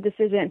decisive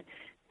decision,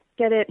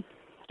 get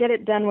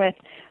it done with,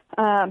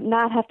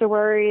 not have to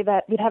worry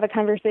that we'd have a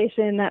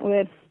conversation that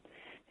would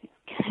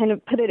kind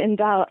of put it in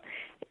doubt.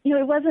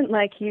 It wasn't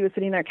like he was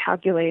sitting there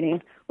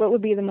calculating what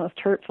would be the most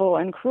hurtful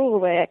and cruel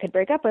way I could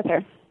break up with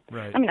her.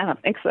 Right. I mean, I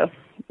don't think so.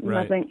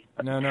 Right. Nothing.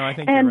 No, I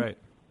think you're right.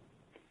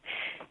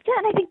 Yeah,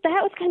 and I think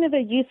that was kind of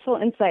a useful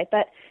insight,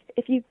 that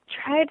if you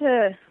try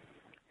to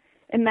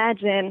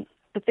imagine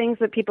the things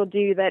that people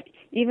do, that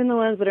even the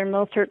ones that are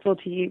most hurtful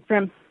to you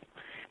from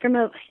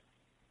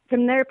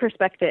their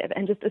perspective,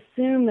 and just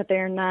assume that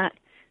they're not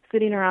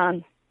sitting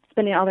around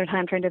spending all their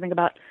time trying to think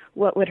about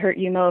what would hurt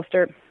you most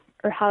or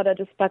how to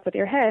just fuck with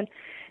your head,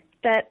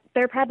 that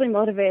they're probably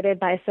motivated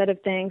by a set of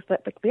things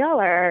that, like we all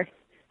are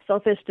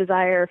selfish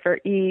desire for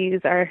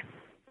ease,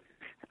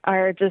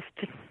 are just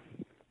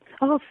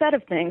a whole set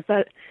of things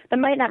that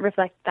might not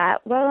reflect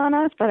that well on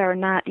us, but are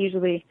not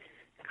usually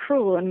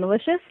cruel and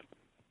malicious.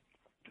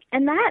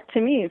 And that,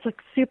 to me, is like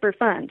super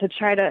fun to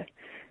try to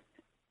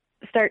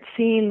start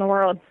seeing the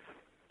world.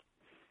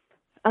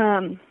 I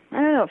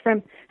don't know,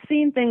 from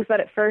seeing things that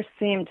at first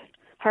seemed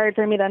hard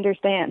for me to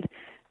understand,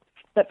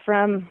 but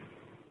from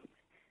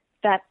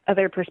that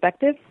other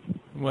perspective.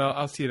 Well,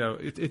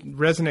 it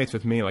resonates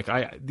with me. Like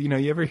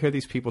you ever hear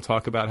these people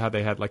talk about how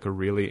they had like a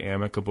really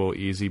amicable,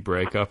 easy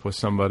breakup with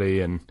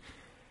somebody, and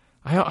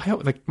I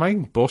like my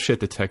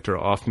bullshit detector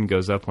often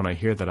goes up when I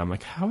hear that. I'm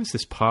like, how is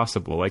this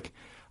possible? Like,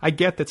 I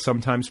get that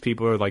sometimes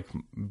people are like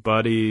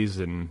buddies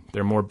and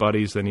they're more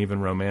buddies than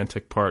even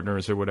romantic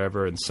partners or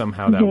whatever, and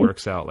somehow that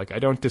works out. Like, I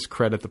don't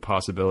discredit the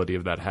possibility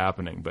of that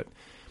happening, but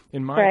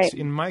in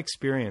my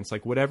experience,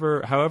 like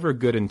however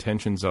good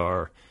intentions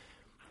are,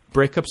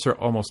 breakups are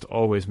almost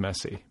always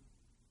messy.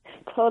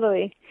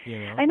 Totally. You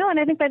know? I know, and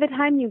I think by the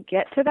time you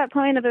get to that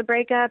point of a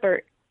breakup,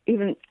 or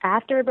even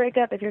after a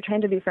breakup, if you're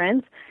trying to be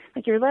friends,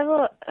 like your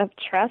level of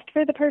trust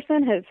for the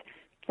person has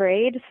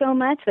frayed so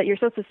much that you're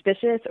so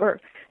suspicious, or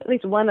at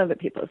least one of the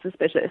people is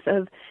suspicious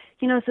of,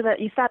 so that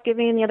you stop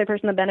giving the other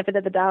person the benefit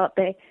of the doubt.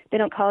 They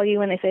don't call you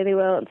when they say they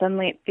will, and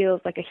suddenly it feels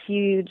like a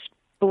huge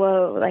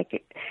blow.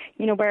 Like,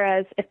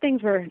 whereas if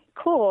things were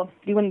cool,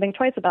 you wouldn't think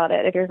twice about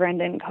it if your friend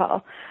didn't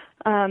call.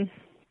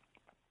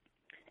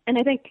 And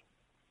I think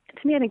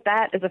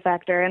that is a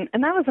factor. And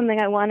that was something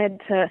I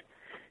wanted to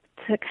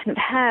kind of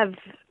have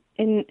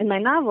in my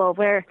novel,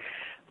 where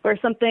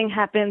something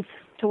happens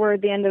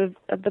toward the end of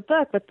the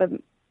book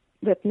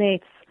with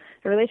Nate's,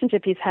 the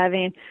relationship he's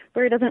having,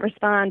 where he doesn't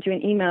respond to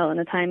an email in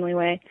a timely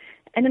way.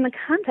 And in the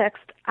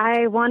context,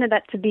 I wanted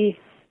that to be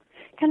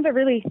kind of a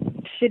really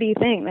shitty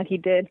thing that he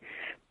did.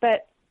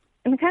 But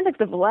in the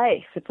context of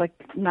life, it's like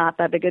not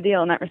that big a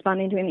deal, not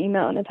responding to an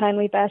email in a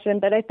timely fashion.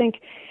 But I think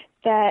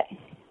that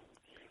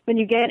when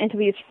you get into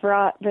these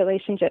fraught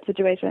relationship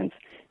situations,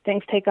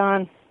 things take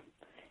on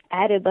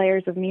added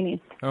layers of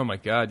meaning. Oh my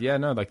God. Yeah,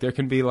 no, like there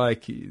can be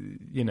like,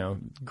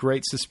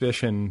 great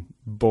suspicion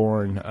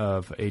born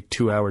of a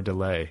 2-hour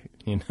delay,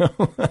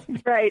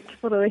 Right.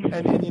 Totally.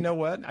 And you know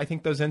what? I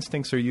think those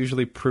instincts are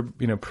usually,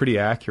 pretty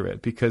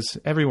accurate, because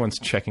everyone's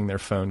checking their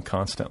phone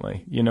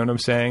constantly. You know what I'm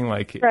saying?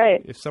 Like,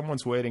 right. If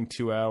someone's waiting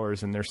 2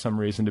 hours and there's some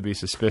reason to be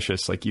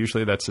suspicious, like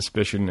usually that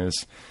suspicion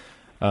is,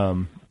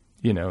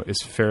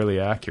 is fairly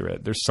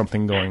accurate. There's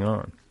something going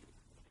on.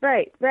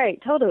 Right.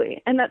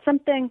 Totally. And that's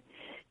something,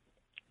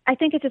 I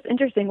think it's just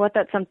interesting what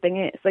that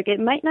something is. Like, it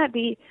might not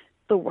be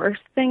the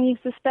worst thing you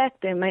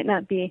suspect. It might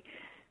not be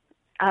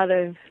out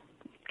of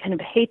kind of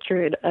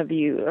hatred of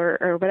you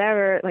or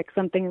whatever, like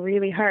something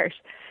really harsh.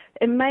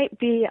 It might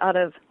be out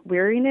of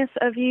weariness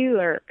of you,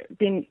 or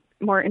being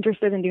more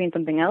interested in doing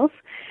something else.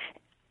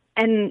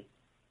 And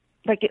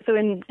so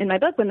in my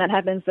book, when that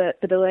happens, the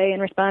delay in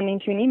responding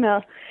to an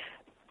email,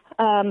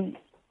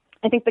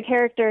 I think the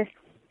character,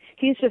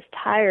 he's just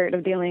tired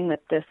of dealing with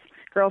this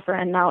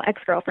girlfriend, now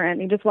ex-girlfriend.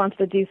 He just wants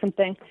to do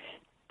something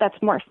that's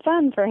more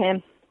fun for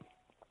him.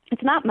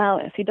 It's not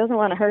malice. He doesn't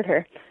want to hurt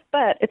her,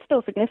 but it's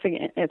still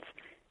significant. It's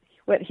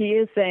what he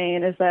is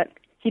saying is that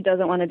he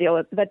doesn't want to deal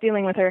with that.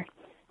 Dealing with her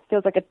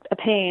feels like a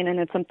pain, and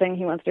it's something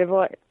he wants to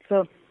avoid.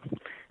 So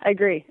I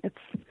agree.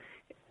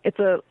 It's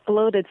a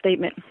loaded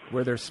statement.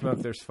 Where there's smoke,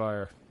 there's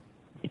fire.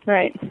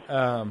 Right.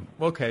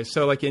 Okay.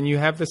 So and you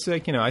have this,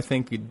 I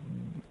think,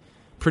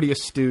 pretty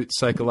astute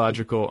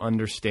psychological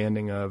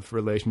understanding of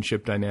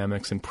relationship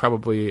dynamics, and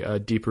probably a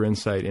deeper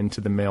insight into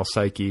the male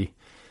psyche,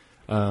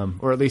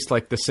 or at least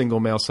like the single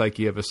male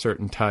psyche of a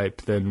certain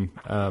type than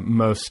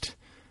most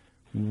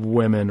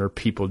women or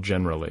people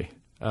generally.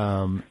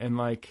 And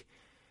like,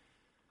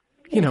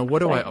 what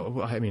do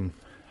I mean,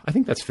 I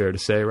think that's fair to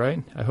say,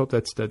 right? I hope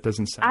that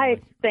doesn't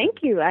sound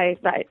thank you. I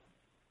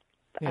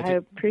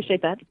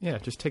appreciate that. Yeah.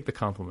 Just take the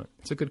compliment.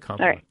 It's a good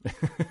compliment.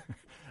 All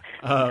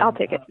right. I'll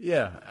take it.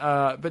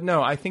 Yeah. But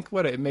no, I think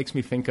what it makes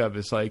me think of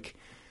is like,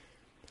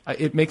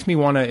 it makes me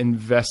want to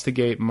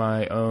investigate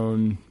my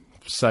own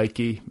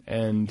psyche,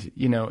 and,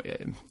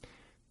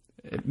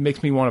 it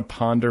makes me want to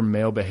ponder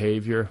male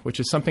behavior, which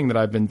is something that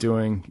I've been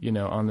doing,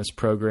 on this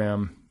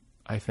program,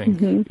 I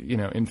think,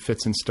 in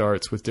fits and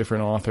starts with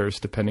different authors,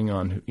 depending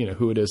on,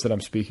 who it is that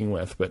I'm speaking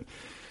with. But,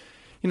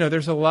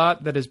 there's a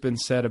lot that has been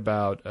said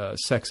about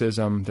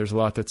sexism. There's a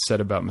lot that's said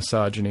about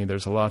misogyny.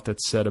 There's a lot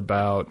that's said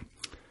about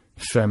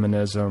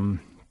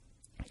feminism,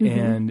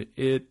 and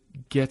it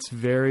gets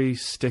very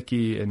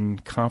sticky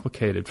and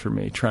complicated for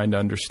me trying to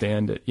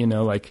understand it.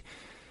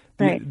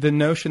 The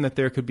notion that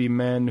there could be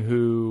men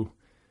who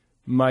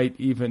might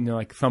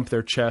even thump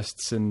their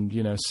chests and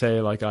say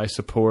like, I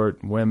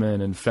support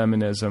women and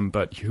feminism,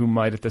 but who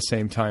might at the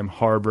same time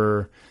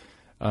harbor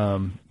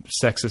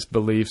sexist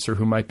beliefs, or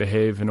who might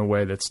behave in a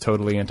way that's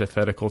totally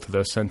antithetical to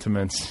those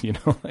sentiments.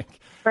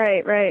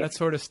 Right. That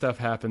sort of stuff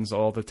happens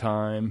all the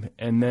time,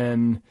 and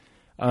then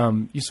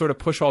you sort of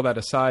push all that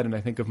aside, and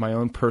I think of my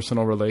own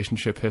personal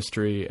relationship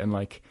history and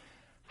like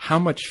how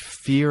much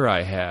fear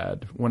I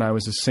had when I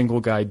was a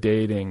single guy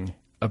dating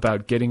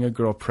about getting a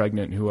girl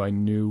pregnant who I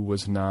knew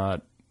was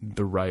not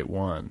the right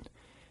one.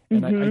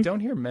 And I don't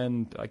hear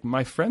men, like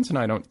my friends and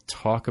I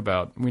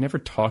we never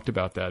talked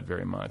about that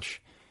very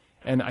much.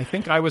 And I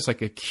think I was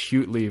like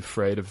acutely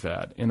afraid of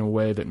that in a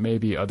way that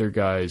maybe other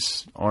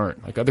guys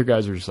aren't. Like other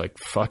guys are just like,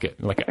 fuck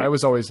it. Like I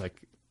was always like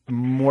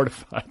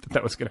mortified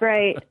that was going to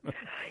happen.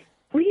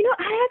 Well, you know,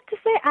 I have to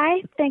say,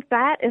 I think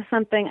that is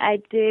something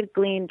I did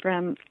glean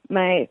from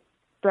my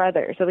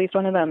brothers. At least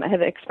one of them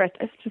had expressed,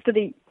 just to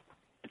the,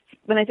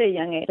 when I say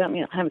young age, I don't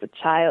mean I was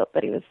a child,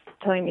 but he was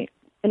telling me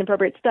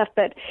inappropriate stuff.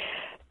 But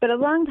a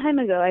long time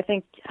ago, I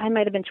think I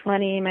might have been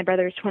 20, my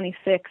brother was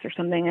 26 or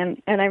something,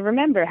 and I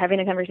remember having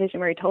a conversation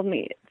where he told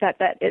me that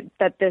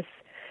this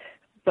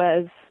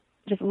was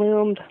just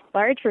loomed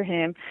large for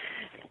him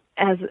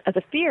as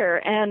a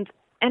fear, and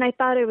I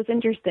thought it was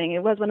interesting.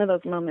 It was one of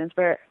those moments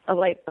where a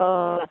light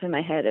bulb up in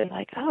my head is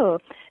like, oh,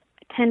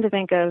 I tend to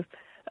think of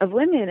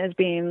women as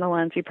being the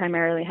ones who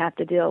primarily have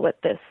to deal with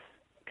this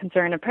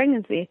concern of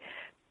pregnancy.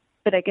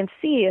 But I can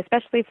see,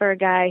 especially for a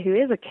guy who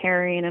is a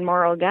caring and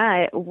moral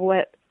guy,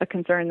 what a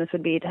concern this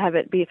would be to have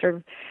it be sort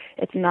of,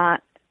 it's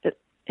not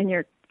in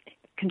your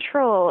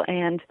control,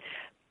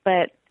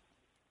 but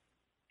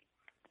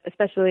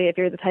especially if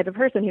you're the type of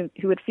person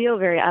who would feel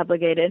very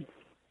obligated.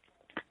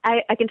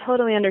 I can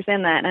totally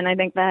understand that, and I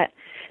think that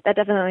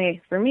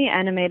definitely, for me,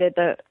 animated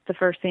the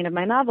first scene of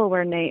my novel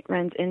where Nate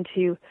runs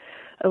into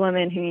a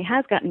woman who he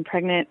has gotten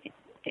pregnant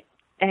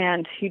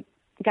and who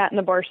got an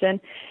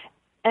abortion.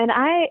 And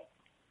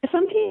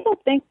some people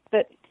think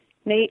that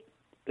Nate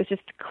was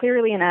just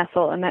clearly an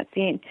asshole in that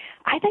scene.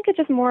 I think it's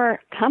just more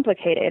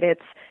complicated.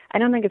 I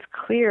don't think it's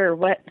clear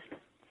what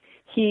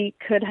he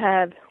could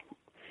have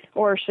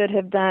or should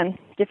have done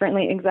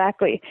differently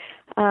exactly.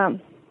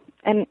 And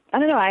I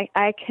don't know,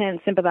 I can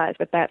sympathize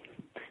with that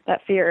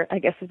fear, I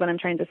guess is what I'm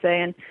trying to say.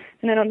 And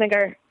I don't think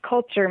our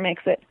culture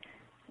makes it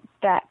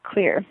that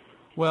clear.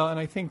 Well, and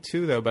I think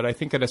too, though, but I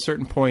think at a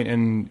certain point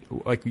in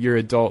like your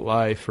adult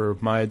life or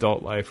my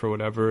adult life or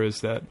whatever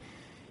is that,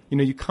 you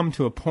know, you come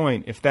to a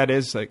point, if that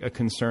is like a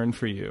concern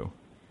for you,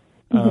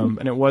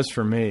 and it was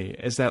for me,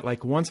 is that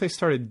like once I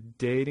started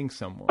dating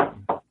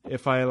someone,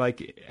 if I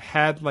like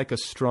had like a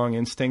strong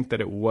instinct that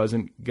it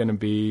wasn't going to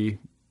be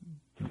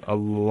a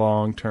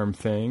long-term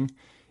thing,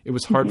 it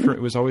was hard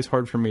it was always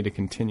hard for me to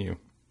continue,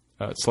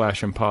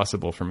 /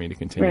 impossible for me to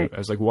continue. Right. I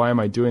was like, why am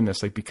I doing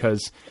this? Like,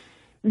 because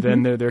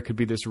then there could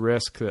be this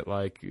risk that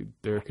like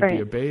there could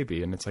be a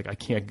baby, and it's like, I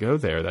can't go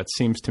there. That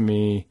seems to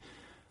me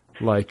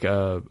like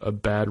a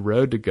bad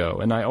road to go.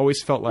 And I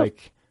always felt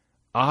like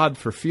odd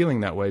for feeling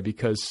that way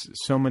because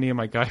so many of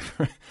my guy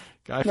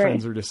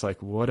friends are just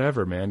like,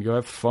 whatever, man, go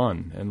have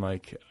fun. And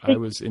like, I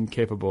was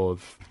incapable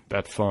of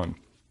that fun.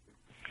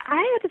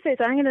 I have to say,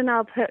 so I'm going to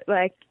now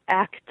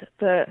act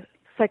the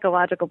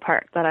psychological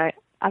part that I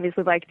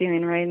obviously like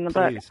doing right in the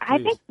book. Please. I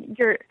think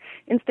your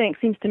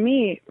instinct seems to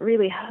me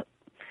really,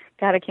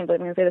 God, I can't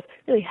believe I'm going to say this,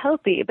 really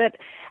healthy, but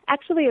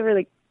actually a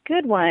really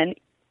good one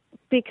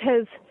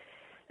because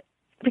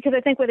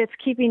I think what it's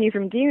keeping you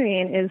from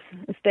doing is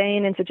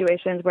staying in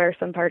situations where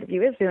some part of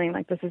you is feeling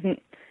like this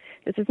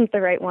isn't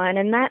the right one,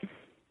 and that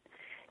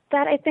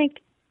I think,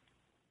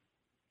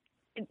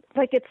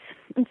 like, it's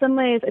in some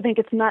ways, I think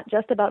it's not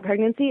just about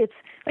pregnancy. It's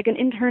like an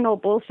internal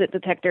bullshit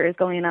detector is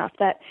going off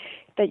that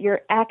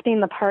you're acting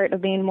the part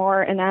of being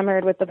more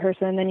enamored with the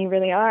person than you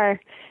really are,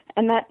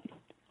 and that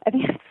I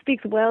think it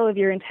speaks well of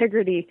your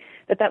integrity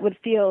that would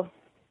feel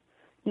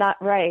not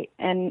right,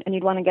 and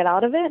you'd want to get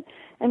out of it.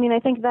 I mean, I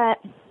think that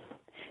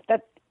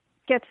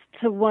gets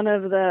to one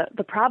of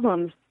the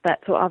problems that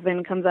so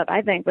often comes up,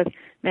 I think, with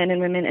men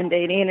and women in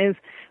dating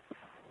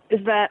is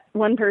that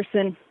one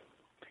person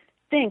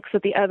thinks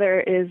that the other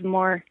is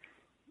more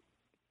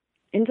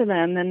into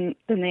them than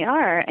they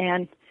are,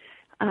 and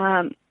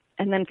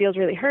then feels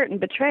really hurt and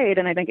betrayed.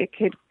 And I think it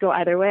could go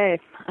either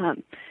way.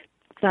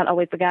 It's not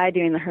always the guy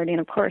doing the hurting,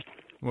 of course.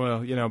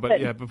 Well, you know,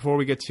 but yeah, before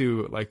we get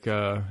to like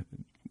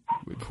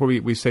before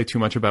we say too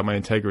much about my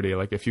integrity,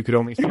 like if you could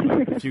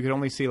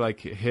only see like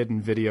hidden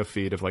video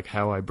feed of like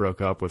how I broke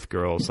up with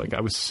girls, like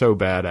I was so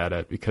bad at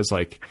it because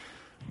like,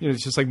 you know,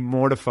 it's just like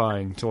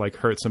mortifying to like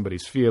hurt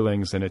somebody's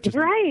feelings, and it just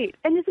right.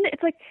 And isn't it?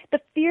 It's like the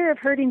fear of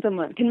hurting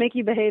someone can make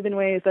you behave in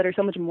ways that are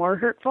so much more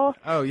hurtful.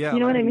 Oh yeah, you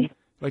know what I mean?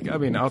 Like, I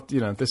mean, I hope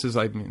this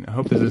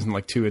isn't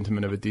like too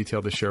intimate of a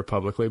detail to share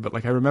publicly, but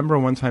like I remember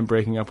one time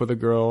breaking up with a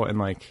girl and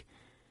like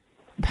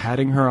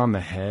patting her on the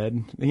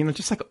head, you know,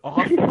 just like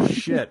awful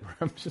shit.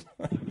 I'm just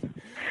like...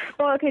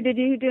 Well, okay, did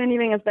you do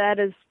anything as bad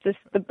as just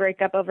the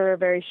breakup over a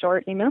very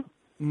short email?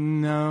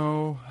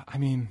 No, I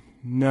mean,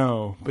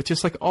 no, but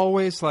just like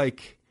always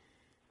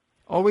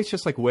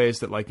just like ways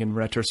that like in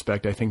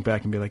retrospect I think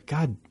back and be like,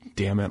 God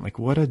damn it, like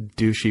what a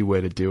douchey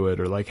way to do it,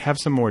 or like have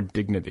some more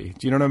dignity.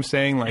 Do you know what I'm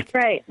saying? Like,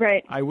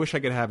 right. I wish I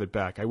could have it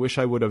back. I wish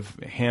I would have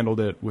handled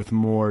it with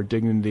more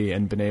dignity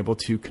and been able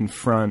to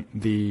confront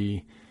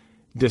the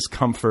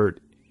discomfort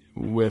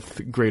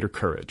with greater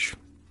courage.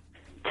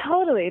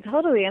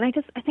 Totally. And I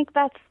think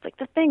that's like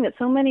the thing that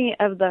so many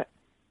of the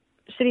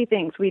shitty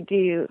things we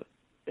do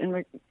in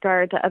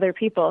regard to other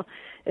people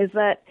is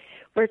that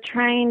we're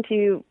trying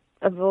to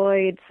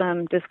avoid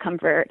some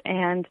discomfort,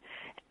 and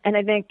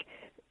I think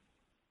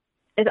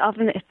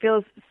it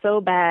feels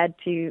so bad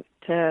to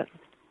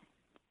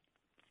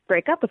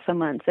break up with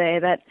someone, say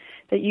that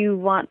you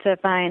want to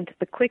find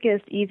the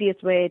quickest,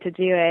 easiest way to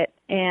do it,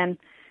 and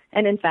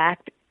in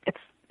fact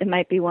it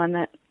might be one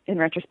that in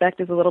retrospect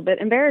is a little bit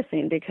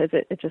embarrassing, because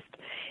it's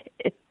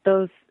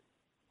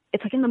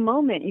like in the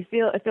moment it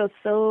feels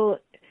so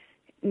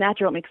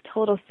natural. It makes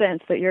total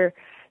sense that you're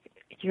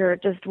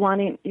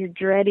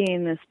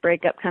dreading this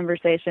breakup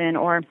conversation,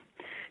 or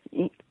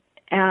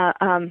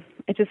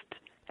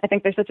I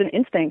think there's such an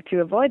instinct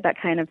to avoid that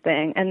kind of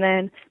thing,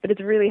 but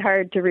it's really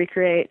hard to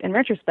recreate in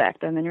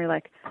retrospect, and then you're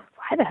like,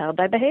 why the hell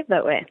did I behave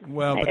that way?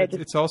 Well, but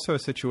it's also a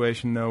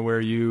situation though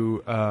where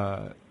you,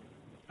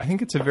 I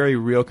think it's a very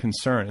real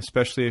concern,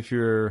 especially if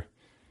you're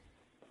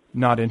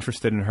not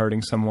interested in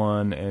hurting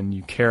someone and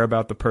you care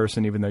about the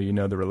person, even though you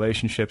know the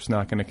relationship's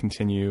not going to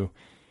continue.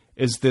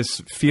 Is this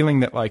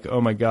feeling that like,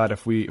 oh my God,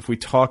 if we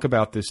talk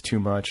about this too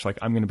much, like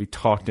I'm going to be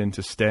talked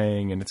into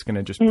staying, and it's going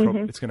to just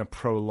it's going to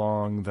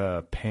prolong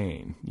the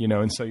pain,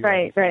 And so you're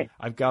right.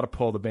 I've got to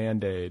pull the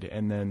Band-Aid,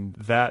 and then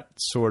that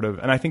sort of,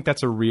 and I think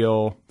that's a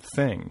real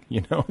thing,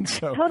 And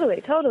so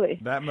totally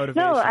that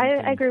motivation. No,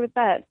 I agree with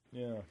that.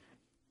 Yeah,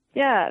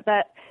 yeah,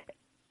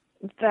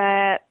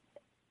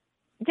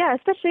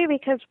 especially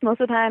because most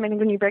of the time, I think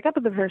when you break up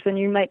with a person,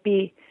 you might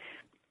be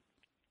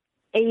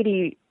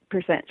 80%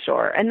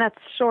 sure, and that's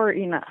sure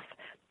enough.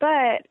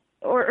 But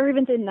or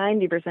even say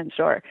 90%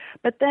 sure.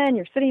 But then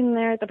you're sitting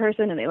there with the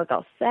person and they look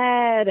all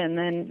sad, and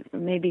then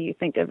maybe you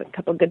think of a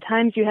couple of good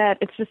times you had.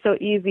 It's just so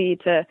easy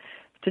to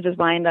just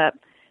wind up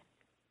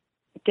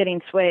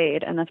getting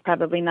swayed, and that's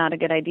probably not a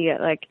good idea.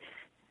 I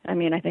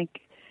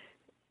think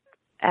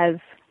as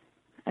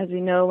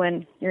you know,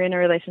 when you're in a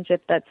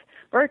relationship that's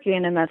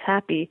working and that's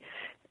happy,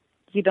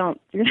 you're not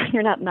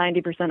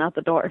 90% out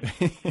the door.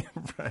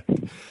 Right.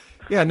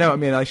 Yeah, no,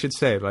 I should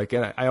say,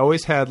 I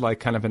always had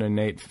kind of an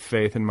innate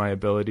faith in my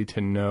ability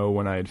to know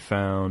when I had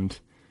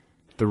found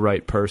the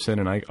right person,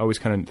 and I always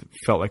kind of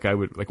felt like I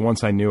would,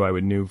 once I knew, I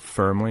would know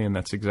firmly, and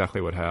that's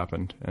exactly what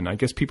happened. And I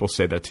guess people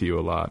say that to you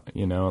a lot,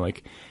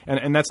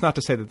 and that's not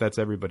to say that that's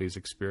everybody's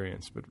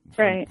experience, but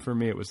for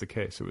me it was the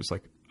case. It was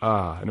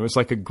and it was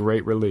like a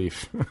great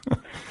relief.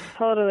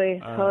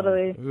 Totally.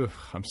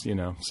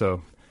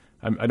 So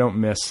I don't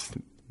miss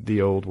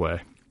the old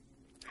way.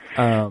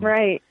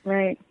 Right.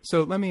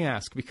 So let me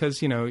ask, because,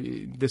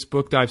 this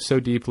book dives so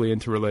deeply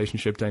into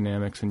relationship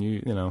dynamics, and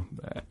you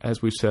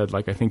as we've said,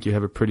 I think you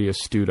have a pretty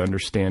astute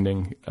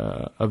understanding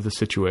of the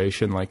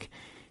situation.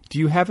 Do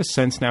you have a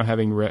sense now,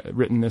 having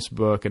written this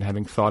book and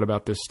having thought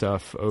about this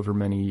stuff over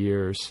many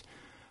years,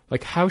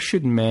 how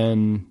should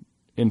men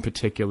in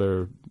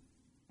particular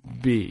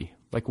be?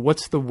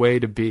 What's the way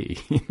to be?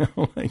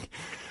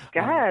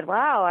 God,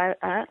 wow.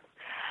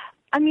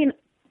 I mean,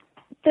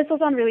 this will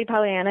sound really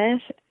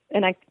Pollyannish,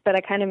 but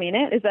I kind of mean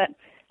it, is that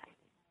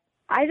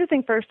I just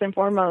think first and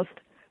foremost,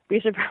 we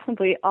should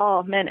probably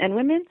all, men and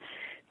women,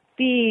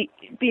 be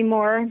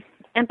more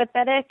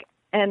empathetic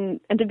and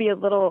to be a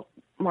little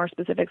more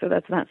specific, so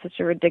that's not such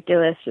a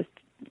ridiculous, just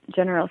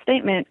general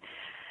statement.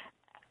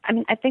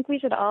 I think we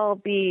should all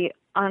be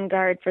on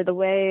guard for the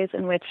ways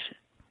in which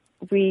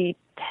we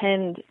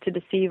tend to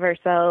deceive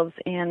ourselves,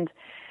 and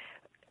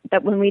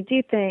that when we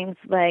do things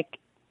like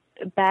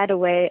bat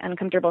away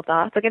uncomfortable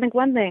thoughts, I think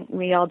one thing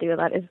we all do a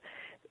lot is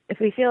if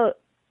we feel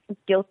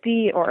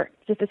guilty or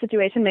just a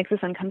situation makes us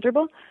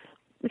uncomfortable,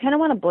 we kind of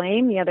want to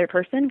blame the other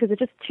person because it's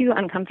just too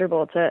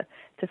uncomfortable to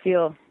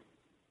feel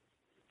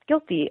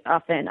guilty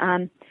often.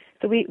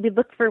 So we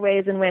look for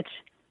ways in which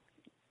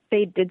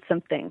they did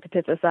something to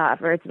piss us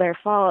off, or it's their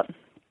fault.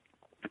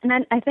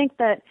 And I think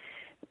that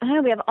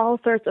we have all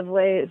sorts of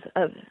ways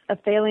of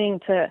failing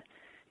to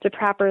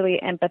properly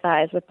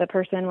empathize with the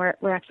person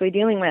we're actually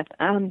dealing with.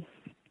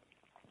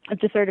 Of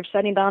just sort of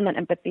shutting down that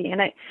empathy.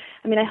 And I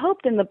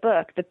hoped in the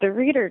book that the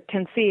reader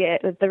can see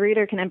it, that the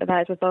reader can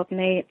empathize with both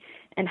Nate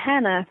and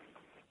Hannah,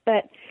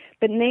 but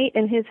Nate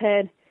in his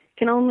head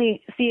can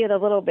only see it a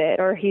little bit,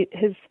 or his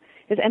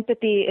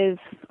empathy is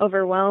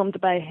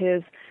overwhelmed by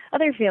his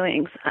other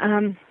feelings.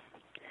 And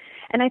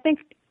I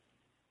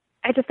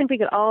just think we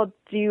could all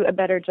do a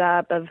better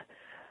job of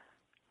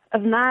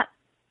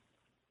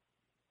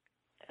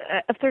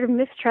sort of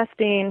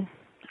mistrusting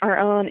our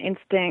own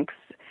instincts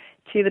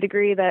to the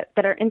degree that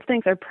our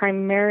instincts are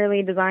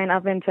primarily designed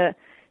often to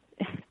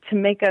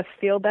make us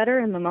feel better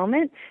in the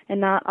moment,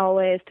 and not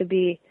always to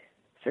be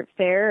sort of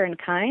fair and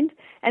kind.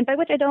 And by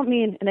which I don't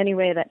mean in any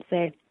way that,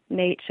 say,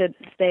 Nate should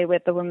stay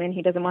with the woman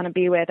he doesn't want to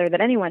be with, or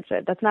that anyone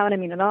should. That's not what I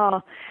mean at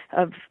all.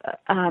 To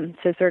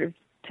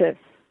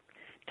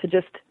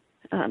just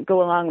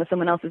go along with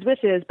someone else's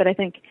wishes. But I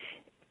think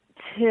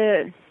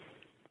to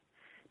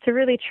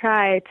really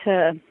try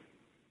to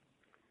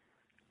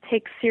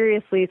take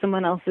seriously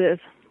someone else's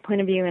point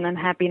of view and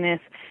unhappiness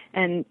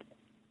and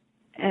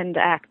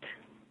act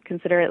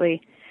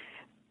considerately.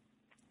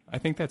 I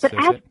think that says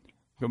it.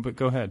 But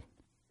go ahead.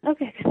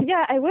 Okay.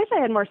 Yeah, I wish I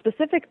had more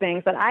specific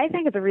things, but I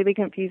think it's a really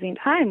confusing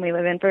time we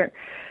live in for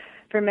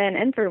men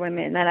and for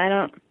women that I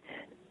don't.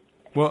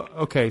 Well,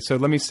 okay, so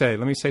let me say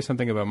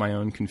something about my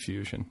own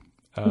confusion.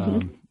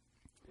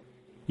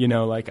 You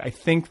know, like, I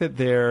think that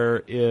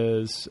there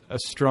is a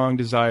strong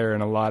desire in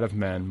a lot of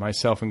men,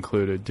 myself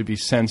included, to be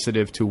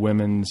sensitive to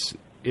women's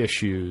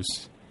issues.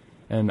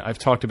 And I've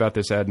talked about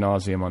this ad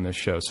nauseum on this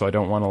show, so I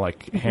don't want to,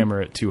 like,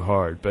 hammer it too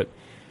hard. But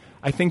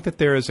I think that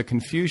there is a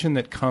confusion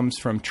that comes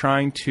from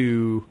trying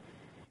to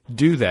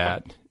do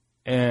that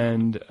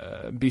and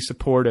be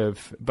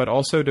supportive, but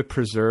also to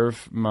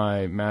preserve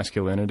my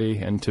masculinity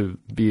and to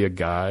be a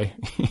guy.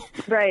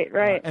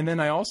 Right. And then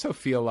I also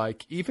feel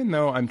like, even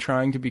though I'm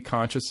trying to be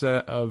conscious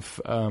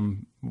of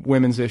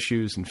women's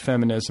issues and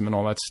feminism and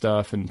all that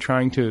stuff, and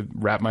trying to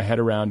wrap my head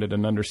around it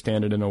and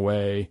understand it in a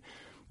way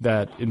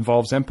that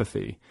involves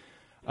empathy,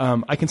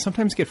 I can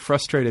sometimes get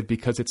frustrated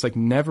because it's like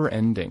never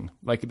ending.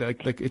 Like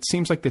it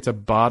seems like it's a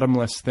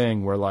bottomless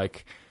thing where,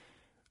 like,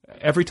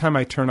 every time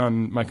I turn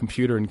on my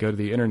computer and go to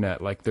the internet,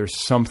 like, there's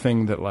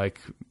something that, like,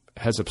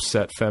 has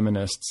upset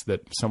feminists that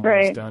someone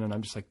has done, and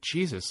I'm just like,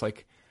 Jesus,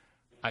 like,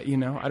 I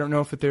don't know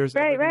if there's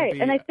right.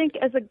 And I think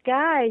as a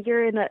guy,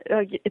 you're in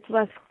it's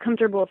less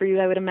comfortable for you,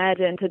 I would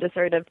imagine, to just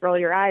sort of roll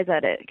your eyes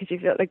at it, because you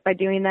feel like by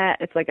doing that,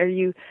 it's like, are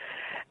you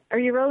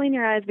rolling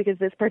your eyes because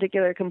this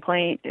particular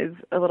complaint is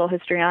a little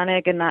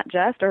histrionic and not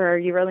just, or are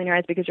you rolling your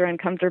eyes because you're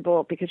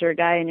uncomfortable because you're a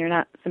guy and you're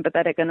not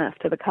sympathetic enough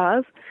to the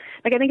cause?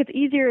 Like, I think it's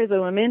easier as a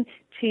woman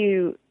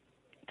to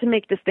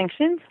make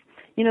distinctions.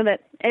 You know,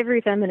 that every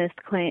feminist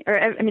claim, or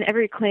I mean,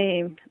 every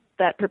claim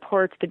that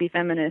purports to be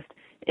feminist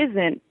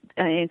isn't.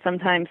 I mean,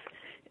 sometimes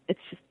it's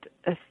just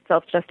a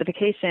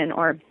self-justification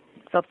or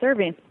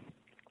self-serving.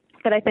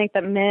 But I think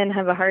that men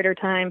have a harder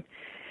time,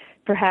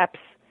 perhaps,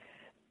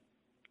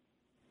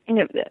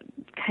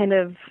 kind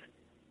of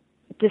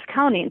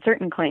discounting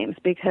certain claims,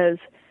 because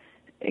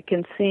it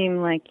can seem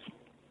like,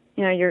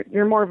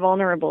 you're more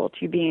vulnerable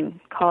to being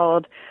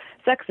called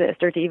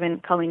sexist, or to even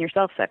calling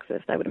yourself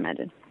sexist, I would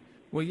imagine.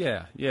 Well,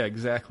 yeah,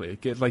 exactly.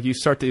 Like, you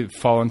start to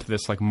fall into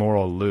this, like,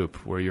 moral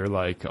loop where you're,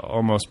 like,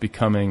 almost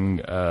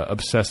becoming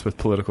obsessed with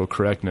political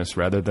correctness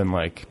rather than,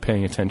 like,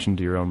 paying attention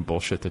to your own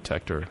bullshit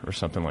detector or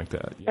something like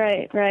that. Yeah.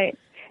 Right.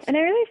 And I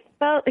really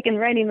felt like in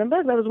writing the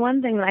book, that was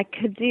one thing that I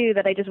could do,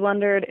 that I just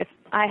wondered if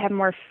I have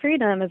more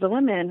freedom as a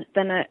woman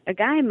than a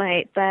guy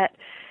might, that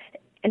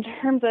in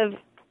terms of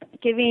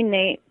giving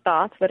Nate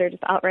thoughts that are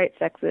just outright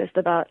sexist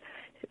about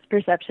his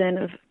perception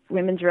of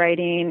women's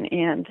writing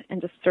and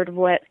just sort of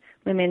what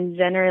women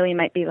generally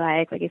might be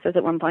like he says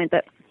at one point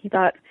that he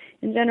thought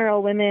in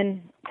general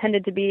women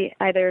tended to be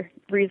either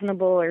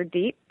reasonable or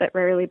deep, but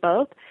rarely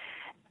both.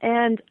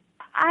 And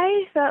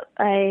I felt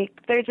like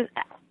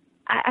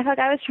I felt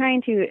I was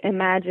trying to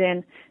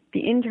imagine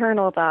the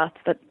internal thoughts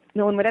that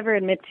no one would ever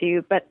admit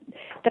to, but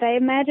that I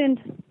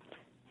imagined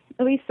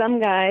at least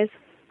some guys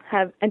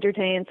have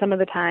entertained some of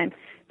the time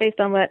based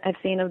on what I've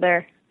seen of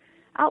their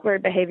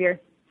outward behavior.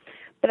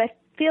 But I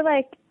feel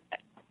like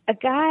a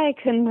guy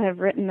couldn't have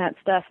written that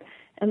stuff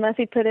unless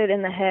he put it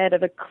in the head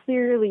of a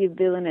clearly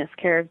villainous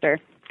character,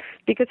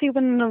 because he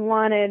wouldn't have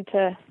wanted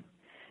to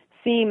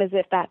seem as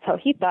if that's how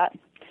he thought.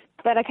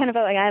 But I kind of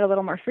felt like I had a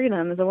little more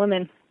freedom as a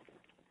woman.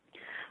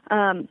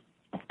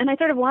 And I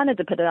sort of wanted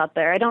to put it out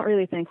there. I don't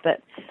really think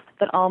that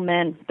all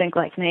men think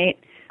like Nate,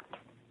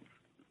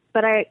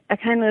 but I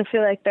kind of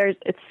feel like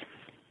it's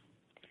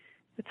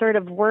sort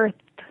of worth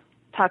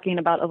talking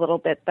about a little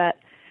bit,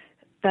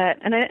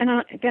 and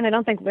I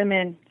don't think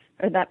women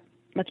are that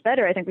much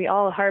better. I think we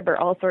all harbor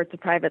all sorts of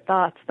private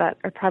thoughts that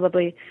are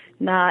probably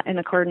not in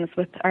accordance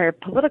with our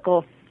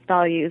political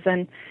values.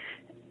 And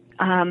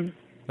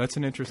that's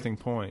an interesting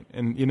point.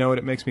 And you know what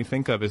it makes me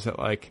think of is that,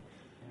 like,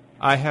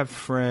 I have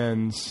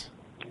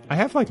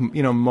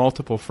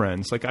multiple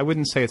friends. Like, I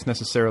wouldn't say it's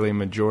necessarily a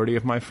majority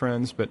of my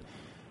friends, but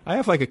I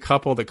have, like, a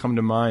couple that come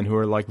to mind who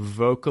are, like,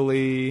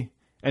 vocally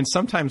and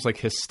sometimes, like,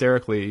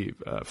 hysterically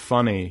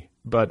funny,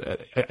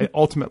 but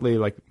ultimately,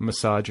 like,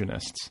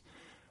 misogynists.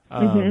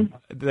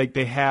 Like,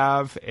 they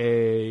have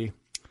a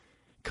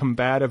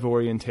combative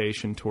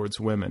orientation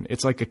towards women.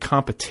 It's like a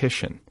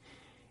competition.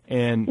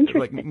 And,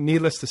 like,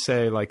 needless to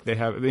say, like, they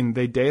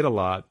date a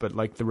lot, but,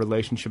 like, the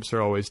relationships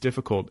are always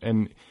difficult.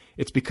 And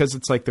it's because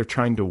it's like they're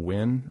trying to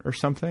win or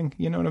something.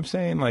 You know what I'm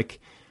saying? Like,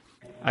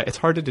 it's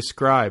hard to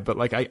describe, but,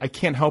 like, I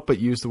can't help but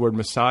use the word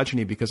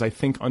misogyny because I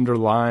think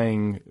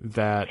underlying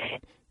that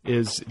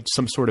is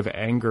some sort of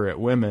anger at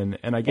women.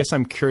 And I guess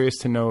I'm curious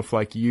to know if,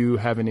 like, you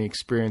have any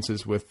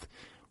experiences with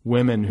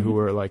women who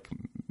are, like,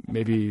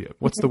 maybe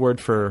what's the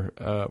word for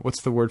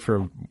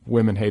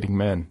women hating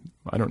men?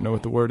 I don't know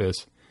what the word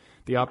is.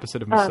 The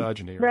opposite of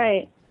misogyny.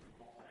 Right.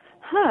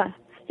 Huh.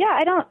 Yeah,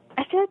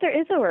 I feel like there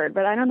is a word,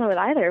 but I don't know it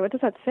either. What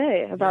does that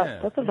say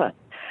about both of us?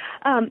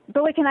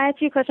 But wait, can I ask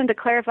you a question to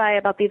clarify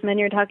about these men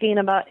you're talking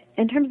about?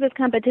 In terms of this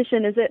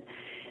competition, is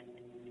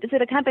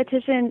it a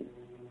competition,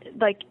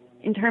 like,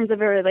 in terms of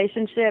a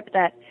relationship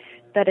that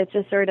it's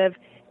just sort of,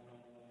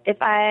 if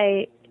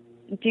I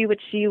do what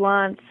she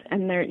wants,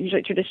 and they're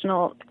usually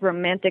traditional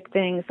romantic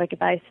things, like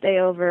if I stay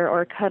over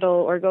or cuddle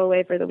or go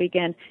away for the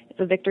weekend, it's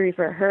a victory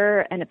for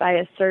her, and if I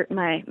assert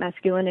my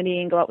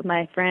masculinity and go out with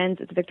my friends,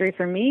 it's a victory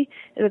for me.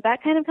 Is it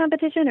that kind of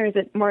competition, or is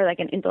it more like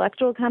an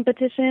intellectual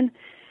competition?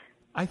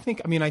 I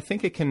think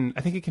it can,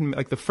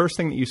 like the first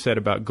thing that you said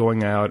about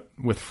going out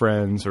with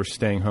friends or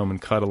staying home and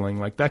cuddling,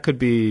 like that could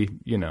be,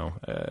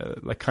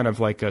 like kind of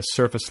like a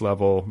surface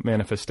level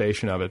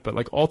manifestation of it. But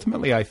like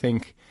ultimately, I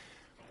think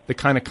the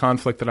kind of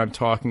conflict that I'm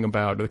talking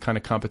about, or the kind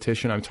of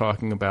competition I'm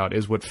talking about,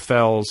 is what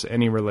fells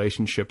any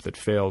relationship that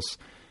fails.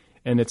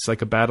 And it's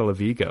like a battle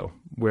of ego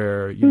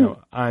where,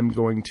 I'm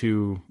going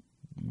to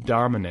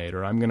dominate,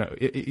 or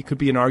it could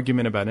be an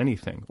argument about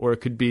anything, or it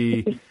could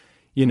be,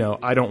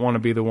 I don't want to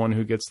be the one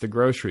who gets the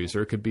groceries,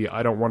 or it could be,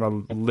 I don't want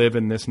to live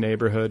in this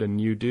neighborhood and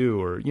you do,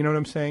 or you know what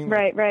I'm saying?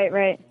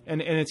 Right.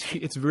 And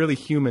it's really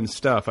human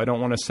stuff. I don't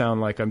want to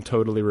sound like I'm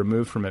totally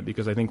removed from it,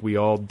 because I think we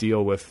all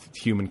deal with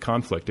human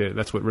conflict.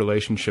 That's what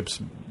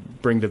relationships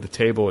bring to the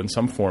table in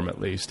some form, at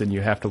least, and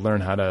you have to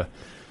learn how to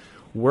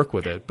work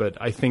with it. But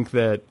I think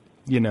that,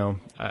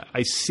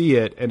 I see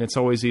it, and it's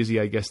always easy,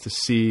 I guess, to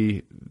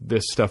see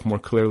this stuff more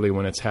clearly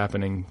when it's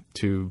happening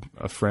to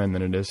a friend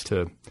than it is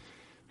to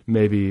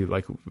maybe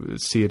like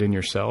see it in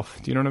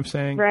yourself. Do you know what I'm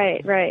saying?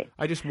 Right.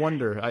 I just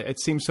wonder, it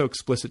seems so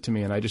explicit to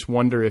me, and I just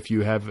wonder if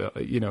you have,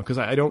 because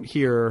I don't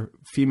hear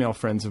female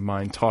friends of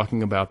mine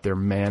talking about their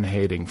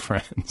man-hating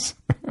friends.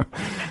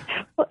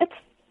 Well, it's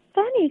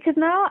funny because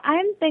now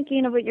I'm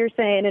thinking of what you're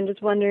saying and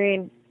just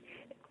wondering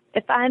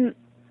if I'm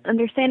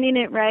understanding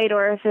it right,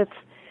 or if it's,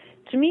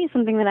 to me,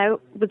 something that I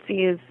would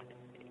see as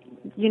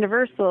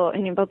universal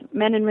in both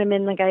men and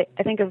women. Like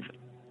I think of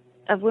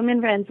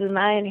women friends of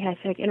mine who I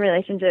think in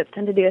relationships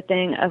tend to do a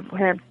thing of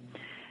where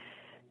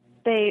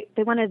they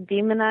want to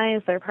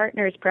demonize their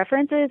partner's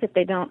preferences if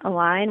they don't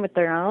align with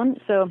their own.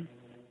 So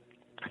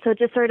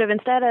just sort of,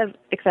 instead of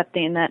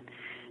accepting that,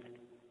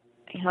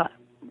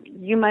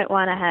 you might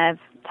want to have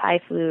Thai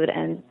food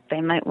and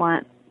they might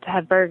want to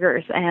have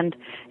burgers, and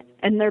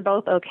they're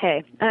both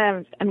okay.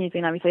 I'm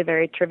using obviously a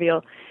very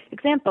trivial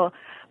example,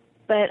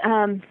 but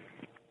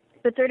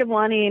sort of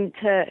wanting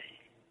to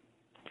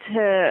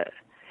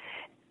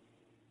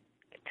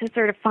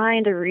sort of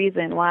find a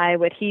reason why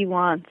what he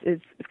wants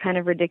is kind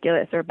of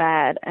ridiculous or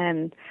bad,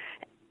 and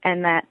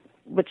that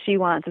what she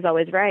wants is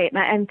always right.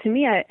 And to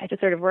me, I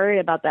just sort of worry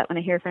about that when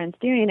I hear friends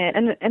doing it.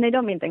 And I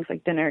don't mean things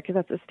like dinner, because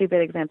that's a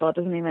stupid example. It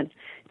doesn't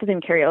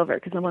even carry over,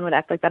 because no one would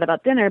act like that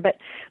about dinner. But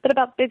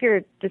about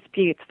bigger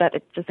disputes that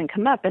it doesn't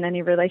come up in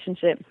any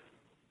relationship,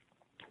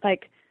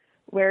 like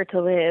where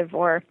to live,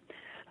 or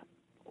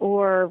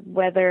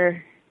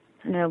whether,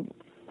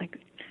 like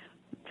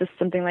just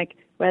something like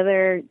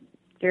whether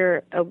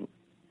your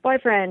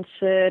boyfriend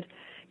should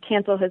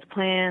cancel his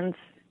plans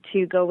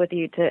to go with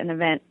you to an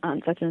event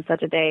on such and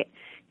such a date.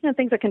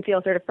 Things that can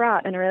feel sort of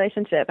fraught in a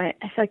relationship. I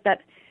feel like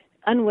that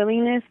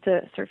unwillingness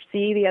to sort of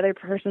see the other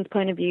person's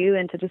point of view,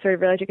 and to just sort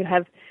of realize you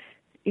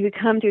could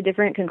come to a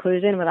different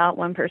conclusion without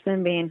one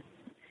person being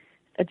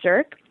a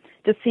jerk,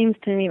 just seems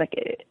to me like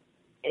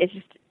it's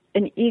just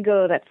an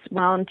ego that's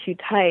wound too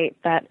tight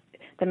that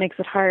makes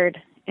it hard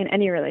in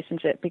any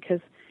relationship, because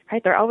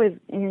you're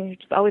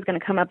just always going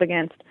to come up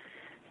against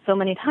so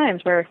many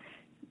times where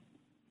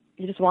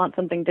you just want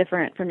something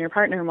different from your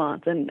partner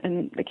wants, and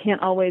it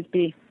can't always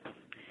be,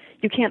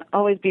 you can't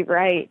always be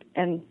right,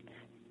 and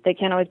they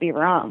can't always be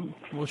wrong.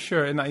 Well,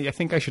 sure. And I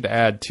think I should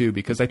add too,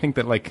 because I think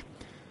that like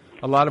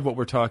a lot of what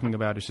we're talking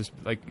about is just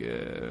like,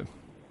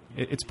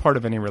 it's part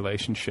of any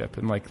relationship,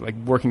 and like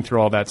working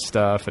through all that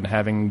stuff and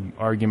having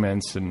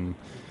arguments and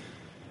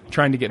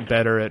trying to get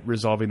better at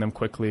resolving them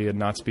quickly and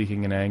not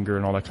speaking in anger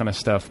and all that kind of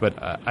stuff.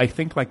 But I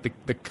think like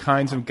the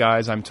kinds of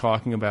guys I'm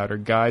talking about are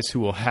guys who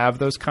will have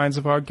those kinds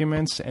of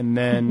arguments, and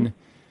then,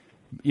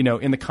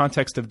 in the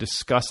context of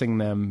discussing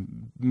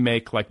them,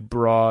 make like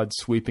broad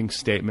sweeping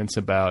statements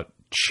about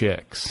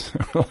chicks,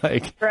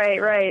 like,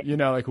 right.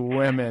 Like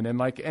women,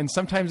 and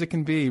sometimes it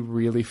can be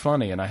really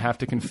funny. And I have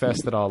to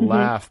confess that I'll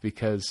laugh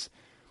because,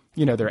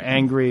 they're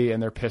angry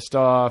and they're pissed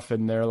off,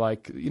 and they're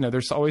like,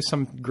 there's always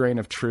some grain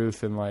of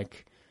truth in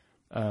like,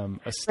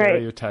 a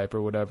stereotype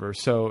or whatever.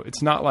 So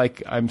it's not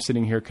like I'm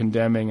sitting here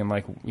condemning and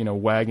like,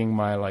 wagging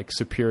my like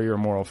superior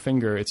moral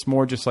finger. It's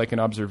more just like an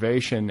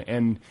observation.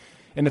 And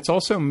it's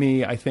also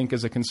me, I think,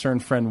 as a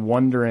concerned friend,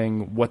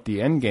 wondering what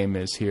the end game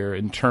is here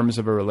in terms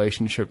of a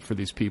relationship for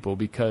these people,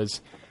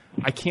 because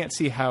I can't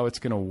see how it's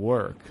going to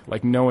work.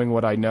 Like knowing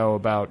what I know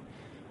about,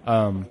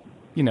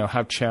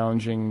 how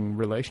challenging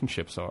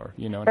relationships are,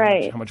 and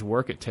how much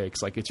work it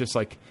takes. Like, it's just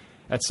like,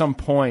 at some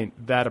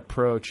point, that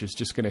approach is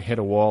just going to hit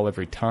a wall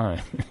every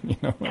time.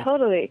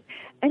 Totally.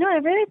 I know. I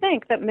really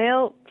think that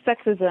male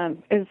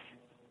sexism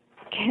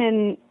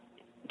can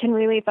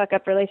really fuck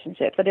up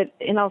relationships, but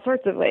in all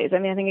sorts of ways. I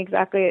mean, I think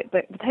exactly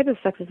the type of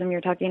sexism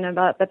you're talking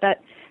about, but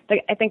that,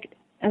 like, I think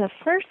on the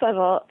first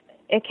level,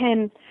 it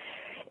can,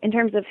 in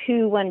terms of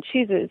who one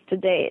chooses to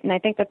date. And I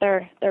think that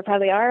there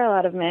probably are a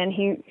lot of men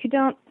who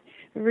don't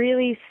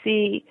really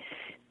see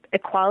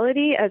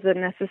equality as a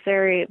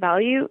necessary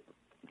value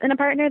in a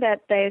partner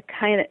that they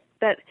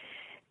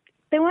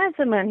want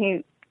someone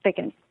who they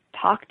can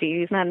talk to.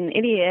 He's not an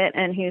idiot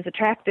and he's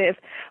attractive,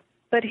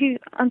 but who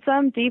on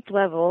some deep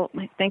level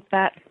might think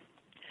that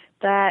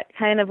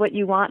kind of what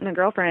you want in a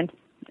girlfriend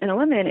and a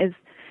woman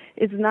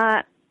is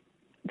not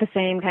the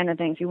same kind of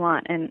things you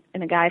want in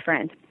a guy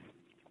friend.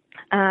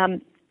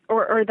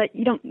 Or that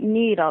you don't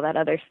need all that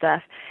other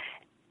stuff.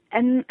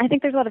 And I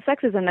think there's a lot of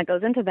sexism that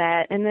goes into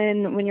that. And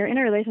then when you're in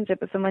a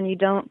relationship with someone you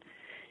don't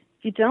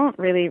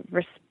really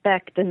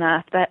respect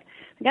enough, that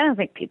I don't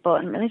think people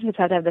in relationships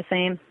have to have the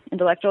same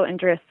intellectual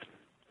interests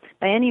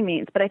by any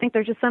means, but I think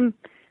there's just some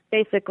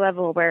basic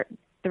level where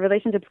the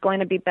relationship's going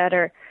to be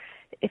better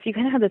if you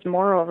kind of have this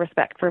moral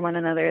respect for one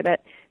another,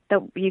 that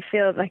you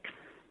feel like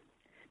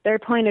their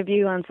point of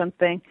view on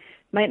something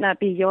might not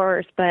be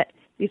yours, but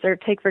you sort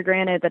of take for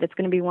granted that it's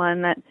going to be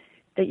one that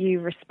you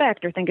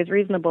respect or think is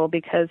reasonable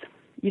because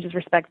you just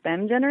respect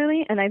them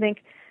generally. And I think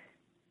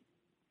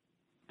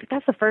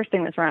that's the first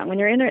thing that's wrong. When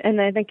you're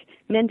and I think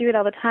men do it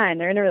all the time.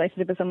 They're in a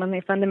relationship with someone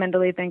they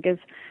fundamentally think is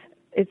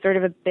sort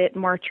of a bit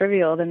more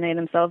trivial than they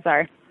themselves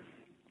are.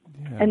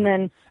 Yeah. And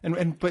then,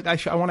 but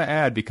I want to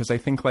add, because I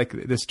think like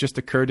this just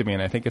occurred to me,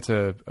 and I think it's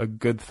a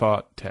good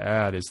thought to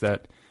add, is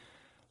that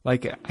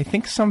like I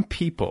think some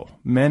people,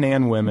 men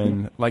and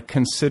women, like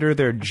consider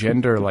their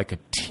gender like a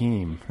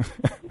team.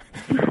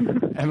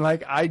 And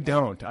like I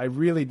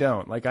really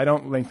don't. Like I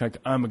don't think like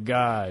I'm a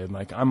guy and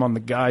like I'm on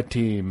the guy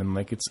team and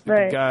like it's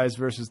the guys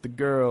versus the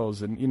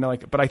girls, and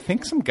like, but I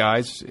think some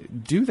guys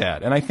do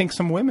that, and I think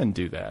some women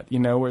do that,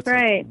 where it's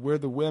like we're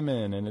the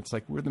women and it's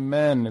like we're the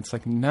men, and it's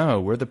like no,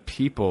 we're the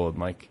people, and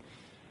like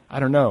I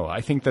don't know. I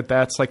think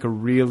that's like a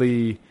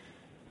really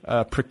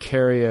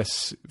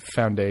precarious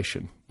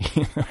foundation.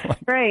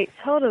 Right,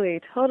 totally.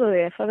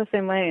 I feel the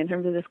same way in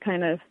terms of this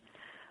kind of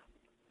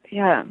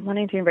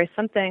wanting to embrace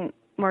something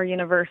more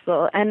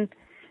universal, and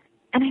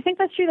I think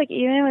that's true. Like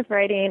even with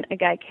writing a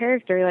guy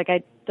character, like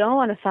I don't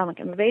want to sound like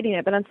I'm evading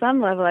it, but on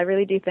some level, I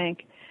really do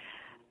think.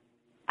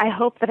 I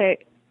hope that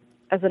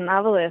as a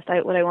novelist,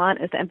 what I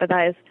want is to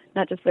empathize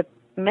not just with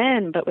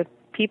men but with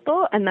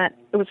people, and that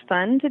it was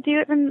fun to do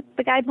it from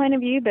the guy point of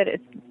view. But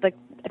it's like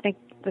I think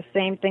the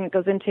same thing that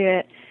goes into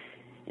it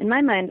in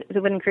my mind is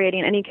when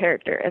creating any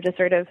character, of just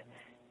sort of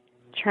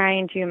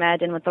trying to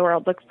imagine what the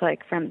world looks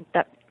like from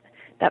that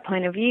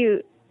point of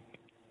view.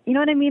 You know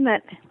what I mean?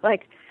 That,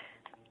 like,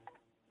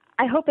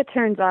 I hope it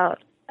turns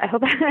out, I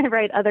hope I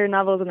write other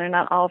novels and they're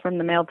not all from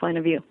the male point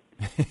of view.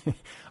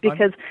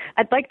 Because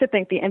I'd like to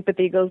think the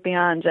empathy goes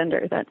beyond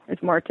gender, that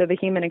it's more to the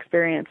human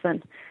experience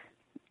than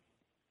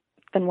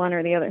one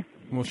or the other.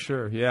 Well,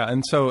 sure, yeah.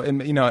 And so,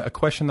 a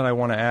question that I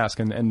want to ask,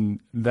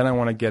 and then I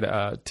want to get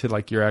to,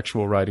 like, your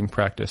actual writing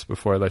practice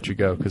before I let you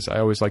go, because I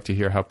always like to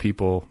hear how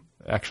people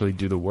actually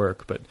do the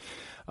work. But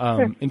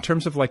sure. In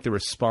terms of like the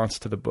response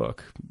to the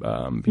book,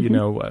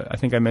 I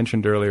think I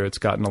mentioned earlier it's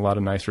gotten a lot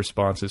of nice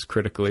responses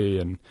critically,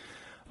 and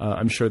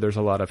I'm sure there's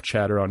a lot of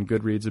chatter on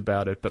Goodreads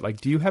about it. But like,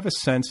 do you have a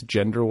sense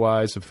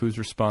gender-wise of who's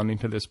responding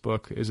to this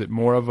book? Is it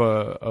more of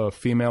a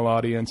female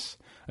audience?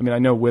 I mean, I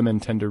know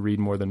women tend to read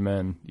more than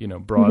men,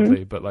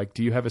 broadly, but like,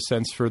 do you have a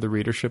sense for the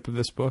readership of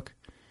this book?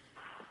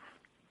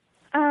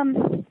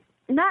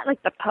 Not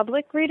like the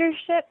public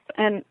readership,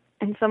 and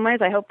in some ways,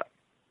 I hope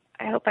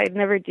I'd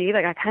never do.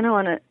 Like, I kind of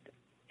want to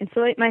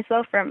insulate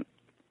myself from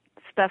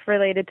stuff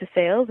related to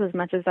sales as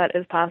much as that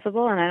is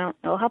possible, and I don't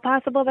know how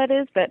possible that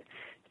is, but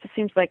it just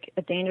seems like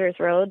a dangerous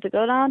road to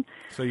go down.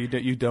 So you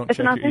don't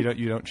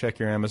check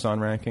your Amazon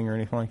ranking or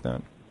anything like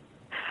that?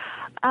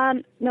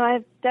 No,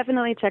 I've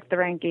definitely checked the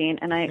ranking,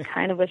 and I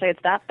kind of wish I had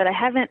stopped, but I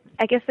haven't.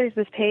 I guess there's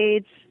this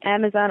page,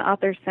 Amazon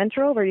Author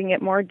Central, where you can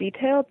get more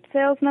detailed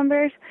sales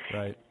numbers,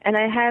 right? And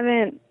I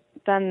haven't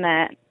done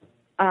that,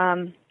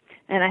 and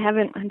I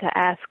haven't had to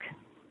ask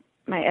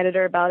my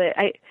editor about it.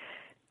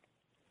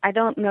 I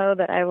don't know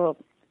that I will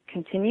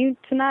continue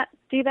to not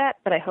do that,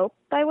 but I hope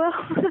I will.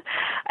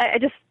 I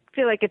just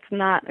feel like it's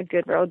not a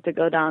good road to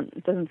go down.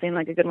 It doesn't seem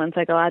like a good one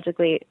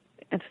psychologically.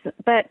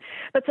 But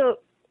so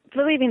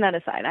leaving that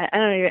aside, I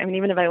don't know. I mean,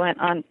 even if I went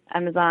on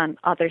Amazon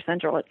Author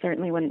Central, it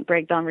certainly wouldn't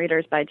break down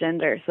readers by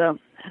gender. So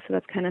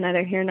that's kind of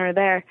neither here nor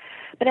there.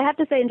 But I have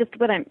to say, in just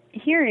what I'm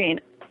hearing,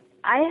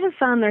 I have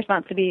found the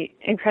response to be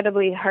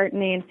incredibly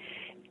heartening,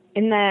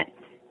 in that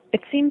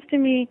it seems to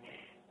me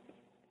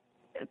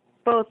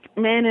both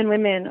men and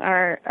women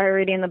are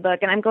reading the book,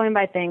 and I'm going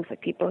by things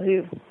like people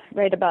who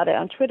write about it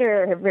on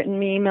Twitter or have written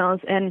me emails,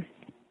 and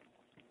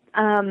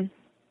I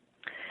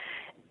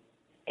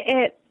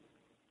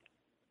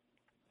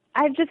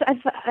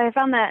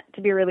found that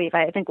to be a relief.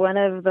 I think one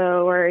of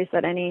the worries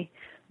that any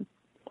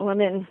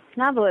woman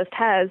novelist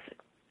has,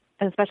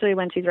 especially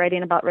when she's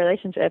writing about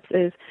relationships,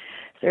 is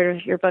sort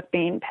of your book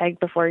being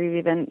pegged before you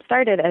even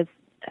started as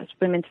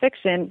women's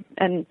fiction,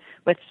 and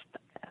which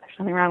there's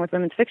nothing wrong with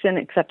women's fiction,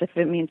 except if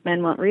it means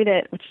men won't read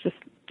it, which just,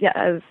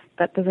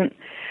 that doesn't,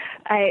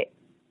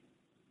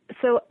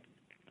 so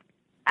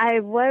I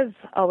was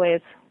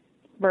always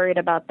worried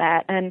about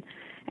that, and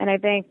I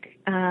think,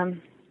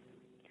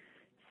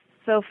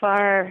 so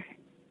far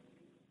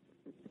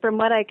from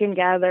what I can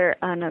gather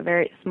on a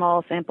very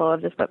small sample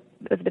of just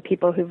of the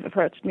people who've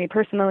approached me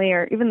personally,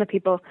 or even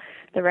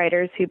the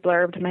writers who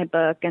blurbed my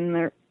book and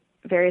the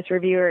various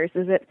reviewers,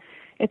 is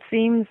it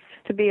seems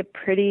to be a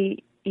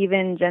pretty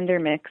even gender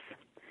mix,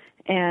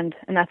 and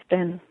that's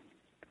been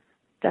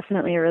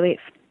definitely a relief.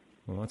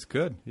 Well, that's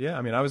good. Yeah,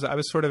 I mean, I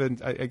was sort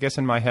of I guess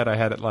in my head I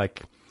had it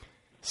like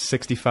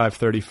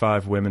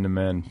 65-35 women to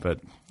men, but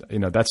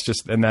that's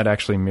just, and that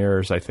actually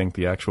mirrors, I think,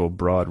 the actual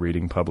broad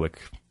reading public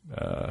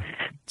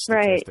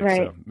statistics.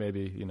 Right. So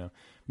maybe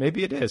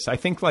it is. I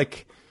think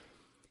I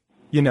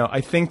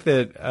think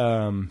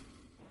that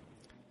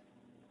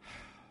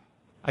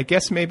I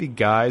guess maybe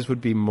guys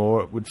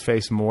would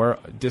face more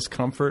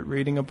discomfort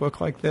reading a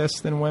book like this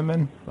than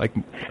women,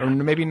 or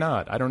maybe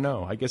not. I don't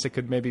know. I guess it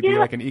could maybe be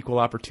like an equal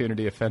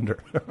opportunity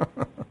offender.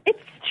 It's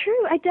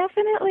true. I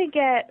definitely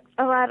get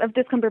a lot of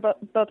discomfort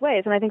both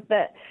ways, and I think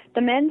that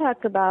the men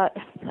talk about,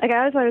 I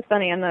always thought it was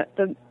funny, and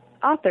the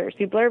authors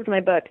who blurbed my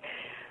book,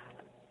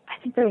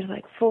 I think there was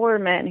 4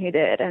 men who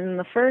did, and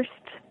the first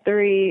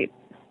 3,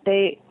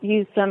 they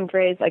used some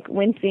phrase like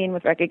wincing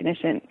with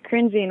recognition,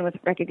 cringing with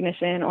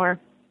recognition, or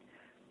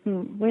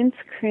wince,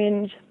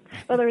 cringe.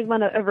 Well, there was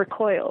one of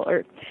recoil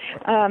or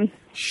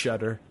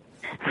shudder.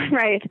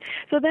 Right.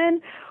 So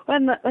then,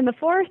 when the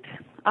 4th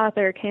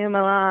author came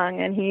along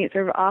and he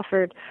sort of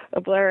offered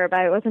a blurb,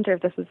 I wasn't sure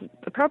if this was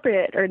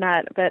appropriate or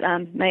not, but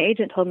my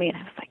agent told me, and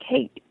I was like,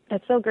 "Hey,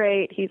 that's so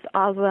great. He's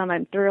awesome.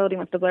 I'm thrilled he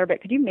wants to blurb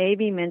it. Could you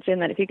maybe mention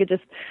that if you could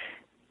just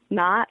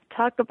not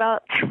talk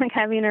about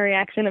having a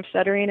reaction of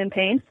shuddering and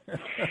pain,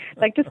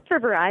 just for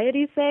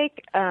variety's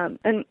sake?"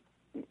 But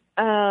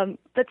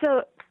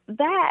so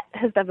that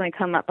has definitely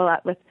come up a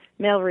lot with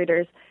male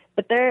readers,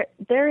 but their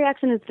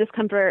reaction is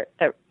discomfort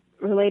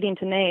relating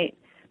to Nate.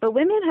 But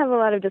women have a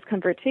lot of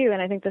discomfort too,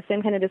 and I think the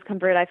same kind of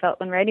discomfort I felt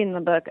when writing the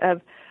book,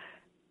 of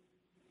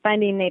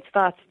finding Nate's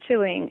thoughts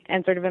chilling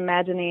and sort of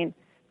imagining,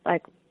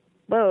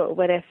 whoa,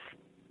 what if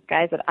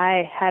guys that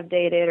I have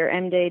dated or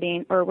am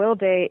dating or will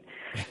date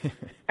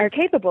are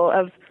capable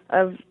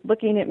of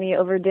looking at me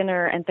over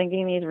dinner and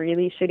thinking these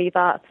really shitty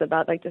thoughts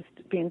about just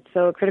being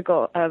so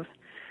critical of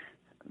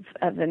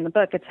in the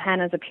book, it's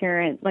Hannah's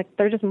appearance.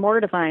 They're just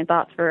mortifying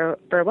thoughts for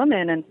a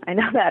woman, and I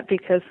know that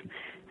because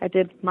I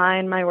did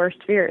my worst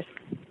fears.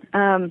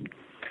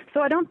 So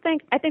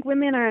I think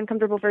women are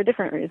uncomfortable for a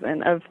different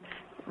reason of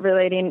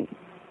relating,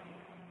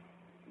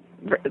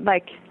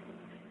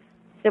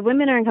 the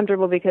women are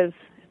uncomfortable because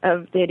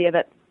of the idea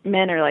that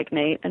men are like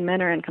Nate, and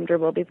men are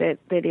uncomfortable because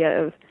the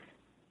idea of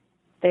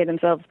they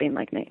themselves being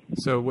like Nate.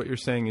 So what you're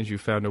saying is you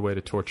found a way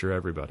to torture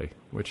everybody,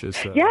 which is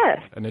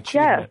an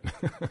achievement.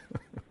 Yes.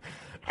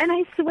 And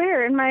I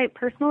swear, in my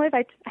personal life,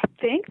 I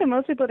think that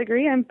most people would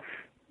agree I'm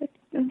a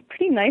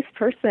pretty nice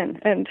person.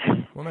 And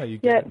well, no, you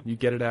get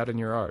it out in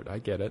your art. I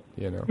get it,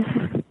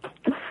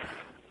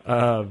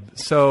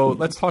 So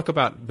let's talk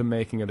about the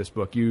making of this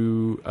book.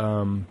 You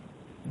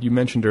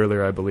mentioned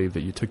earlier, I believe,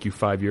 that it took you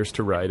 5 years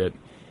to write it.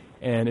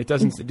 And it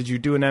doesn't. Did you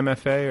do an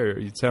MFA, or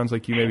it sounds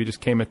like you maybe just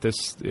came at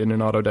this in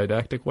an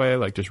autodidactic way,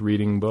 like just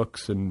reading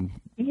books and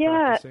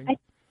practicing?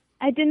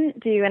 I didn't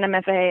do an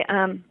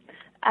MFA.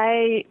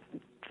 I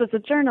was a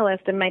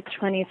journalist in my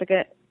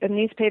 20s, a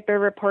newspaper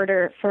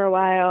reporter for a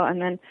while, and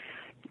then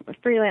a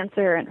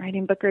freelancer and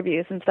writing book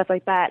reviews and stuff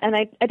like that. And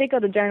I did go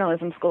to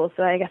journalism school,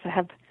 so I guess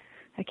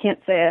I can't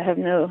say I have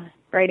no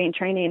writing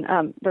training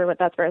for what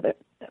that's worth.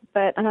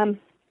 But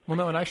well,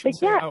 no, and I should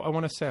say, I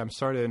want to say, I'm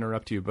sorry to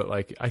interrupt you, but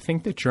I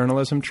think that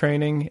journalism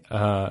training,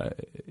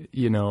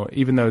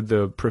 even though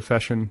the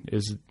profession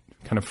is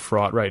kind of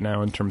fraught right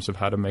now in terms of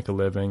how to make a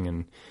living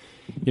and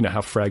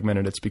how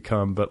fragmented it's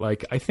become, but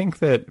I think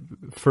that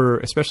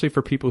especially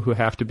for people who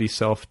have to be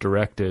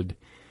self-directed,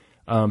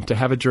 to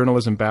have a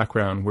journalism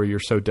background where you're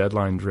so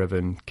deadline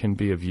driven can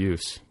be of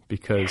use,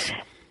 because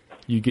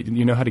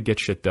you know how to get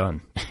shit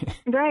done.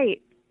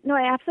 Right. No,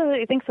 I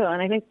absolutely think so.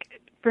 And I think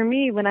for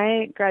me, when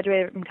I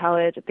graduated from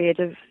college at the age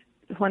of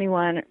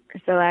 21 or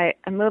so, I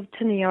moved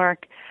to New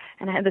York,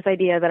 and I had this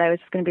idea that I was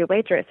just going to be a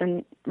waitress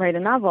and write a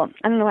novel.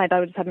 I don't know why. I thought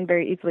it would just happen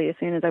very easily as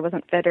soon as I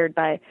wasn't fettered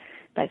by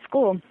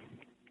school.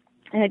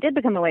 And I did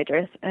become a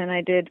waitress, and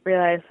I did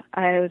realize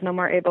I was no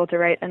more able to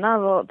write a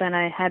novel than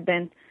I had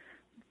been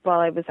while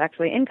I was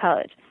actually in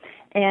college.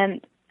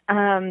 And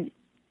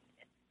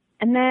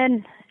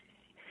then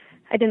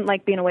I didn't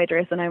like being a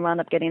waitress, and I wound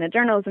up getting a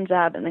journalism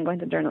job and then going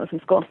to journalism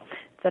school,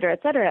 et cetera,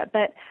 et cetera.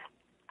 But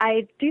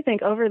I do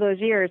think over those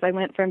years, I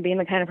went from being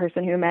the kind of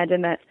person who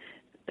imagined that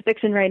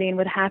fiction writing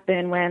would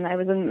happen when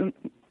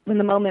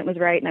the moment was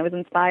right and I was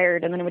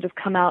inspired, and then it would just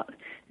come out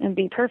and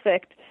be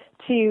perfect,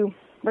 to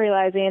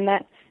realizing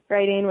that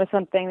writing was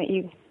something that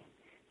you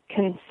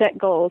can set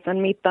goals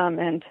and meet them,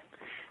 and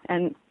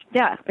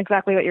yeah,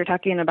 exactly what you're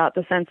talking about,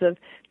 the sense of,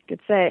 you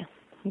could say,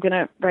 I'm going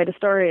to write a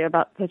story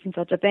about such and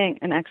such a thing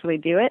and actually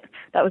do it.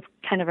 That was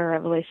kind of a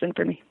revelation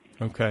for me.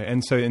 Okay.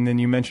 And then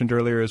you mentioned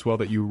earlier as well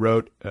that you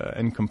wrote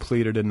and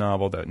completed a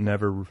novel that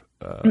never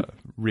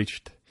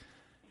reached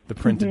the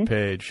printed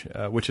page,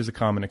 which is a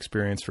common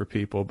experience for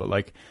people.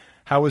 But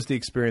how was the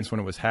experience when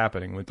it was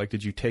happening?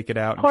 Did you take it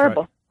out?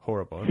 Horrible.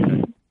 Horrible.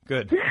 Okay.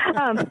 Good.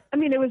 I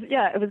mean, it was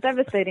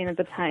devastating at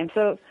the time.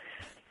 So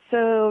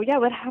yeah,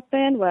 what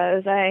happened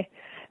was I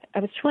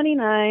was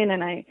 29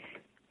 and I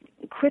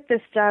quit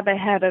this job I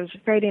had. I was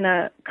writing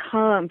a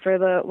column for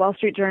the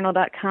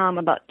WallStreetJournal.com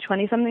about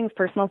 20-somethings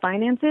personal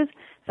finances.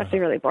 It's actually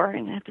really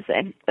boring, I have to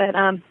say. But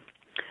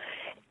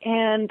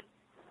and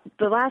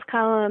the last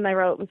column I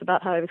wrote was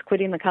about how I was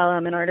quitting the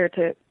column in order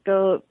to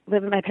go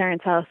live at my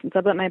parents' house and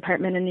sublet my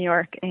apartment in New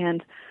York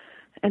and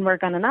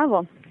work on a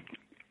novel.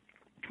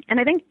 And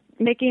I think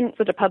making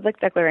such a public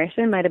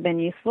declaration might have been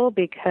useful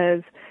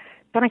because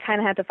then I kind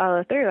of had to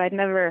follow through. I'd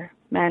never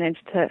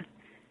managed to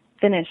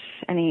finish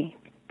any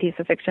piece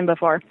of fiction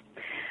before.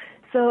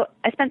 So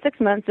I spent 6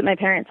 months at my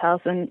parents'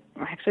 house and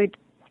actually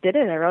did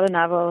it. I wrote a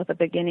novel with a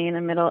beginning,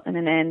 a middle, and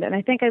an end. And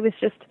I think I was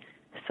just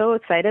so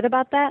excited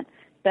about that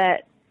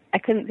I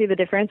couldn't see the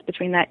difference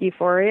between that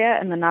euphoria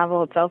and the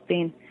novel itself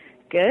being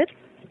good.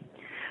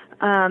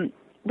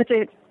 Which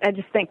I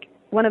just think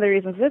one of the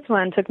reasons this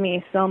one took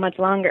me so much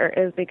longer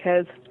is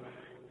because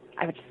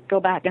I would just go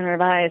back and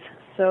revise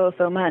so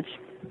much.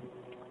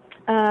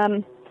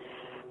 But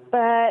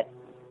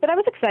I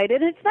was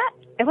excited.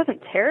 It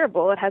wasn't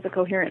terrible. It has a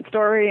coherent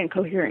story and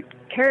coherent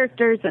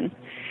characters, and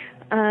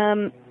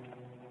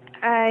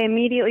I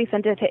immediately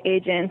sent it to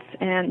agents,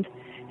 and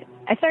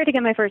I started to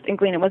get my first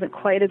inkling. It wasn't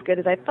quite as good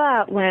as I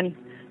thought when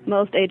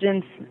most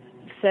agents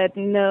said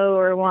no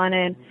or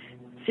wanted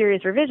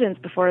serious revisions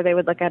before they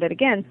would look at it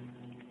again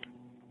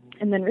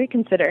and then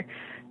reconsider.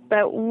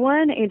 But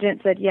one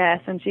agent said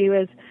yes, and she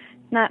was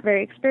not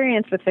very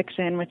experienced with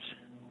fiction, which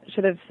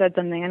should have said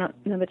something. I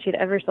don't know that she'd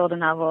ever sold a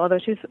novel, although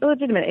she's a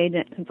legitimate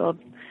agent and sold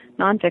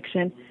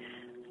nonfiction.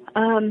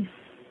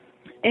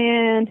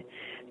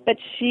 But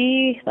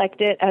she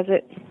liked it as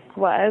it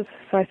was,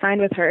 so I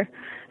signed with her.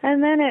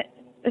 And then it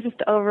was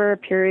just over a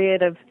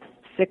period of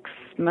 6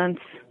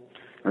 months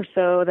or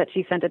so that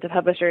she sent it to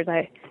publishers.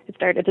 It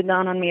started to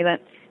dawn on me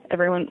that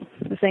everyone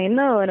was saying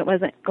no and it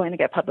wasn't going to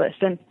get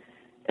published. And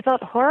it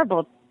felt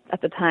horrible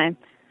at the time.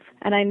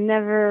 And I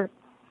never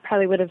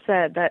probably would have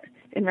said that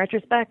in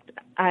retrospect.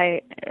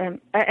 I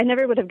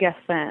never would have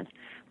guessed then.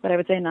 What I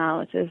would say now,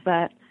 which is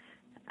that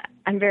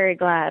I'm very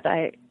glad.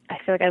 I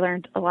feel like I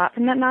learned a lot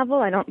from that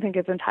novel. I don't think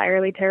it's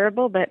entirely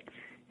terrible, but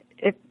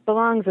it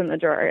belongs in the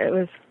drawer. It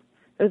was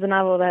a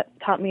novel that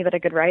taught me that I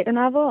could write a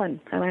novel, and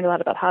I learned a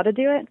lot about how to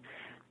do it.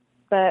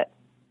 But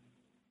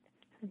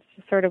I'm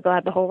just sort of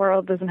glad the whole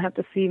world doesn't have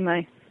to see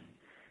my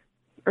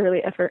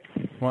early effort.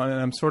 Well, and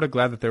I'm sort of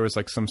glad that there was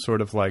like some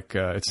sort of like,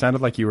 it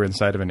sounded like you were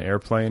inside of an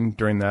airplane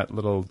during that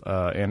little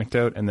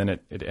anecdote, and then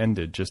it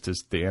ended just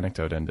as the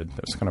anecdote ended.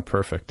 That was kind of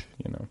perfect,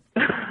 you know.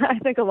 I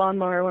think a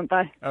lawnmower went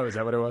by. Oh, is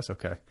that what it was?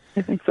 Okay.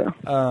 I think so.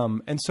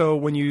 And so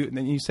when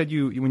you said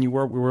when you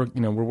were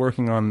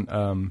working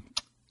on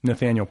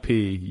Nathaniel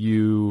P.,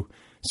 you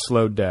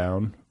slowed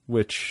down,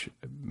 which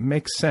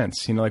makes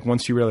sense. You know, like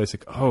once you realize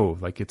like, oh,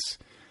 like it's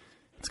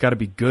got to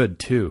be good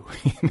too.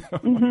 You know,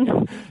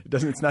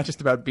 mm-hmm. It's not just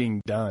about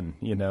being done.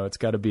 You know, it's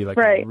got to be like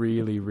right.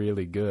 Really,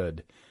 really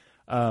good.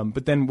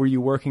 But then, were you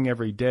working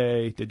every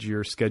day? Did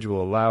your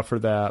schedule allow for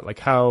that? Like,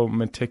 how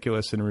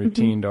meticulous and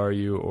routined are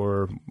you,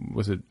 or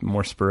was it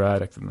more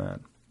sporadic than that?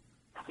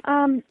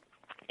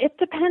 It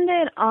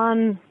depended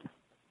on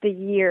the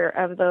year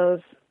of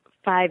those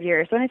 5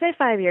 years. When I say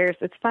 5 years,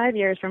 it's 5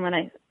 years from when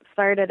I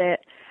started it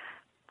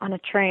on a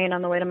train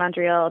on the way to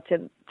Montreal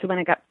to when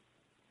it got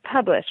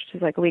published,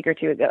 which was like a week or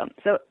two ago.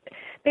 So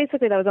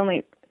basically that was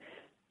only,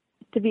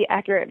 to be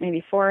accurate,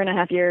 maybe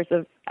 4.5 years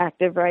of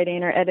active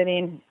writing or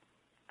editing.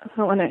 I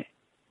don't want to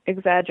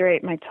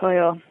exaggerate my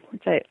toil,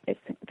 which I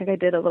think I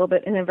did a little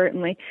bit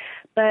inadvertently.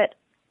 But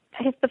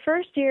I guess the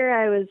first year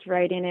I was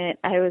writing it,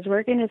 I was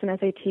working as an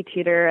SAT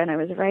tutor, and I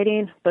was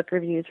writing book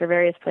reviews for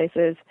various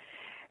places.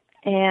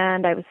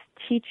 And I was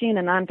teaching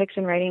a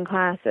nonfiction writing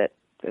class at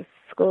this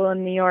school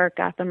in New York,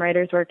 Gotham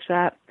Writers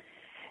Workshop.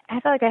 I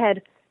felt like I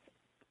had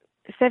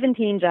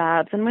 17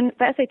 jobs. And when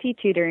the SAT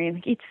tutoring,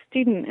 like each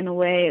student in a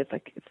way is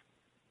like,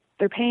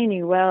 they're paying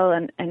you well,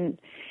 and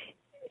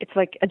it's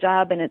like a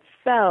job in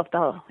itself.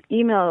 They'll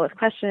email with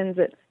questions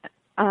at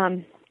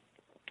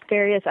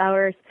various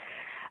hours.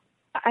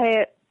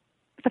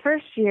 The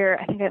first year,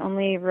 I think I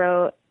only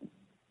wrote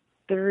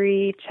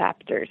 3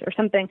 chapters or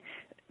something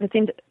that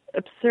seemed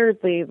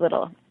absurdly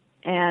little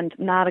and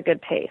not a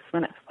good pace,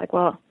 when it's like,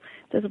 well,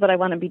 this is what I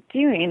want to be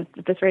doing.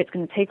 At this rate, it's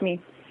going to take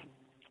me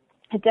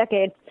a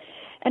decade.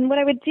 And what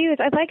I would do is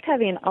I liked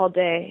having all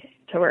day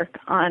to work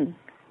on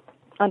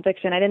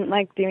fiction. I didn't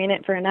like doing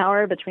it for an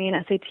hour between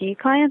SAT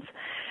clients.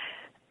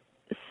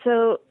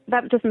 So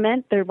that just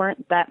meant there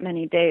weren't that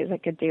many days I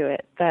could do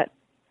it. I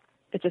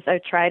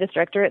tried to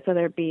structure it so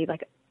there'd be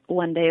like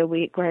 1 day a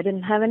week where I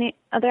didn't have any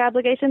other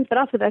obligations, but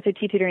also with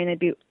SAT tutoring,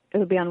 it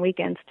would be on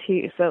weekends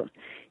too. So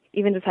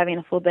even just having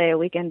a full day, a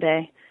weekend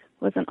day,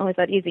 wasn't always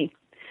that easy.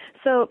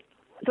 So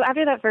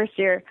after that first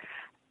year,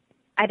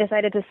 I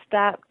decided to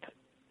stop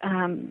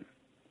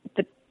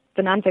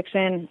the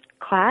nonfiction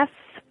class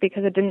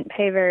because it didn't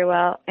pay very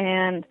well,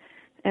 and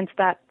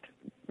stopped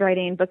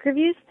writing book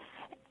reviews,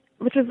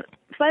 which was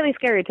slightly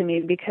scary to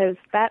me because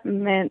that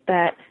meant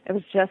that I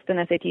was just an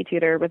SAT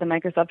tutor with a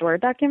Microsoft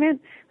Word document.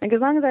 Like, as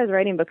long as I was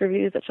writing book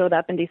reviews that showed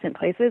up in decent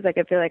places, I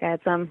could feel like I had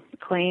some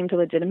claim to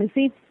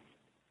legitimacy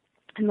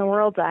in the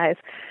world's eyes.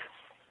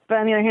 But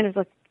on the other hand, it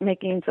was like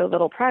making so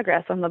little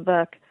progress on the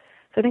book.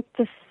 So I think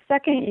the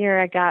second year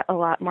I got a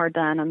lot more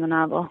done on the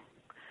novel.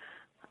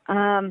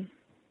 And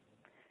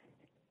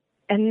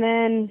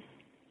then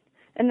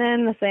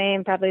the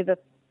same, probably the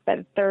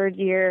third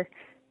year.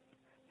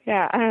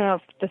 Yeah, I don't know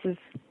if this is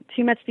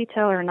too much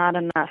detail or not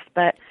enough,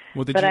 but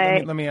well,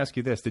 let me ask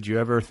you this: did you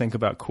ever think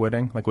about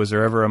quitting? Like, was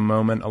there ever a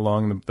moment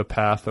along the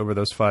path over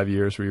those 5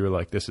 years where you were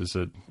like, "This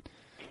isn't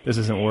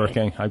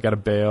working. I've got to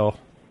bail"?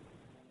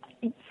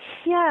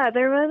 Yeah,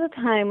 there was a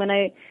time when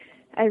I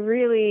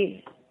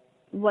really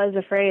was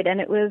afraid,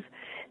 and I was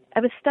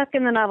stuck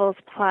in the novel's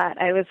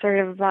plot. I was sort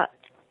of about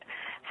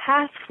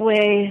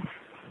halfway,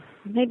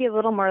 maybe a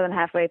little more than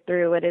halfway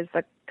through what is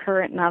the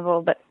current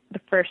novel, but the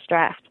first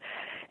draft.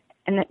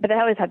 But I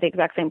always had the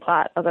exact same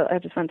plot, although I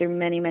just went through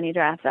many, many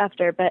drafts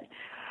after. But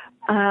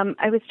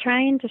I was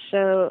trying to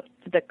show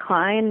the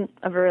decline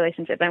of a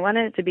relationship. I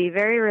wanted it to be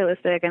very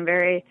realistic and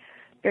very,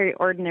 very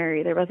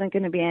ordinary. There wasn't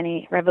going to be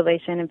any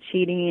revelation of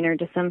cheating or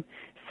just some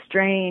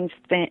strange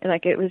thing.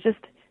 Like, it was just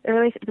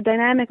the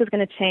dynamic was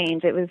going to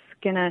change. It was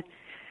going to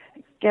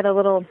get a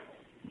little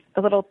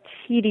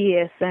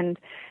tedious and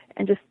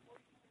just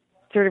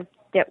sort of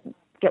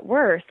get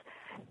worse.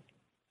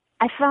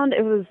 I found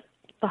it was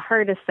the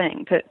hardest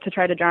thing to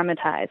try to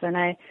dramatize, and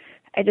I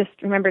just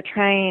remember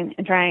trying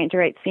to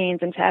write scenes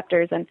and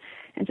chapters and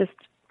just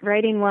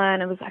writing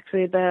one. It was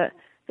actually the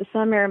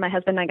summer my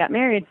husband and I got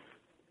married,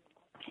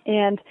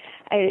 and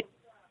I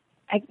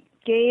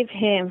gave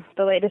him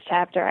the latest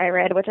chapter I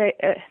read, which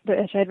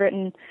I'd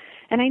written,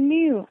 and I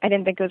knew I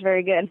didn't think it was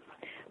very good.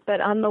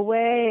 But on the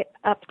way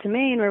up to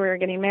Maine, where we were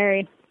getting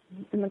married,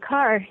 in the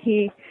car,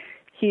 he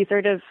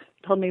sort of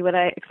told me what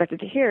I expected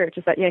to hear,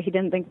 just that, he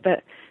didn't think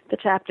that the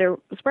chapter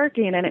was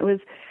working. And it was,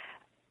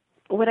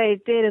 what I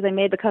did is I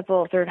made the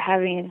couple sort of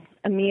having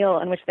a meal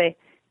in which it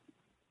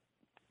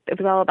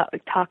was all about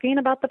like talking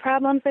about the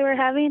problems they were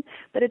having,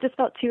 but it just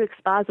felt too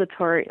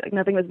expository. Like,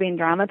 nothing was being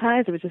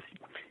dramatized. It was just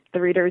the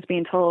reader was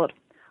being told,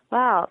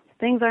 wow,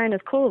 things aren't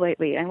as cool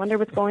lately. I wonder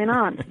what's going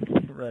on.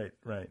 Right.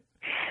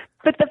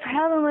 But the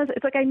problem was,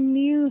 it's like I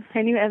knew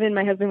Evan,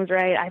 my husband, was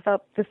right. I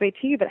felt this way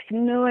too, but I had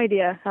no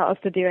idea how else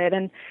to do it.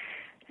 And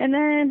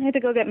then I had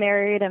to go get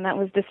married, and that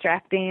was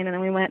distracting. And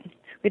then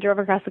we drove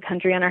across the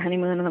country on our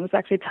honeymoon, and it was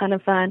actually a ton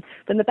of fun.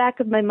 But in the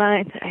back of my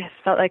mind, I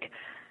just felt like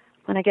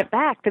when I get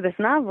back to this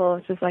novel,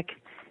 it's just like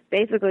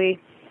basically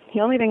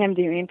the only thing I'm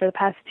doing for the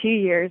past 2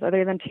 years,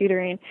 other than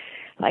tutoring,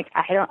 like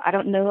I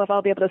don't know if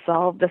I'll be able to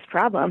solve this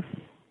problem.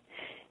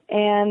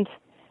 And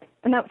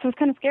that was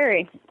kind of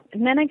scary.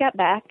 And then I got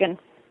back,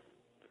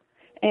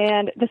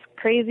 and this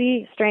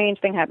crazy, strange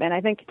thing happened.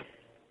 I think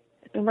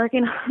I've been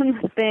working on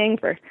this thing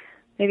for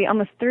maybe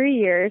almost 3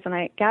 years, and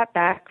I got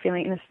back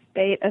feeling in a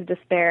state of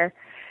despair,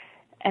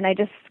 and I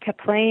just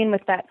kept playing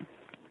with that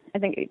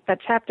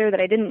chapter that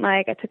I didn't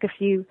like. I took a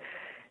few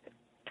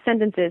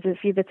sentences, a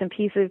few bits and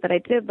pieces that I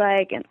did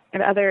like, and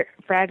other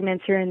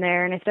fragments here and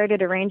there, and I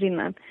started arranging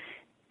them.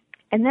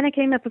 And then I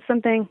came up with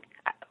something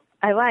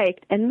I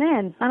liked, and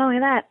then, not only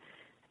that,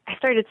 I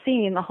started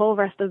seeing the whole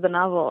rest of the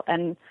novel,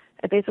 and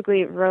I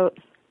basically wrote,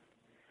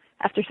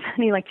 after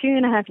spending like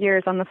 2.5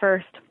 years on the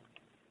first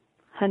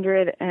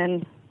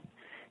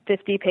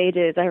 150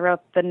 pages, I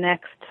wrote the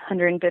next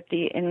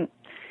 150 in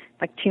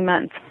like 2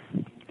 months.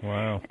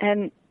 Wow.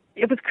 And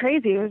it was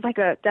crazy. It was like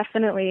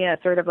definitely a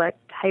sort of like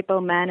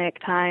hypomanic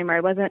time where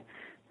I wasn't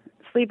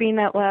sleeping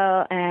that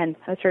well, and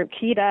I was sort of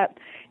keyed up,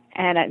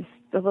 and I was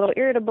a little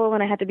irritable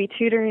when I had to be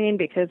tutoring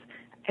because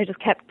I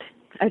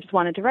just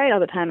wanted to write all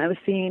the time. I was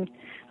seeing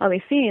all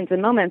these scenes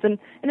and moments, and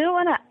I don't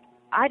want to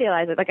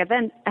idealize it. Like, I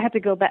had to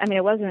go back. I mean,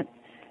 it wasn't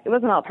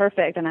all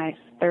perfect, and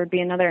there would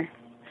be another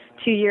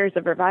 2 years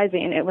of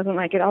revising. It wasn't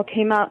like it all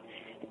came out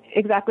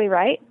exactly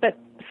right, but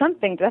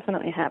something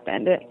definitely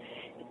happened.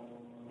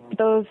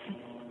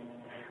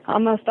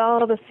 Almost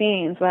all the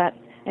scenes that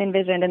I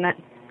envisioned in that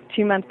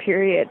 2-month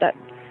period that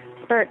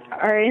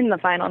are in the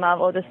final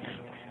novel, just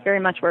very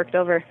much worked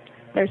over.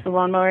 There's the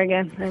lawnmower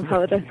again. I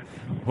apologize.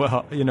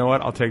 Well, you know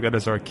what? I'll take that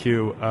as our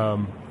cue.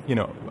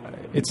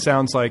 It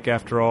sounds like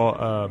after all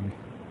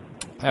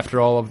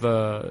of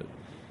the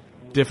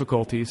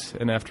difficulties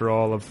and after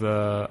all of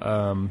the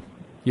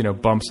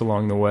bumps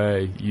along the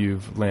way,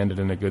 you've landed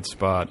in a good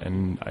spot,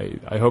 and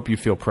I hope you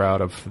feel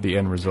proud of the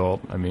end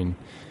result. I mean,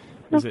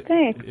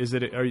 thanks.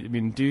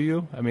 Do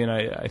you? I mean,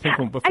 I think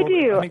I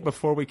do. I think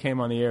before we came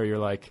on the air, you're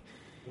like,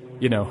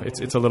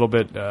 it's a little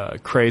bit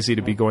crazy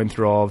to be going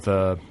through all of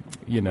the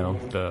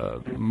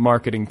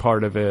marketing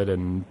part of it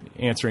and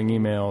answering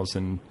emails,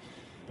 and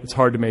it's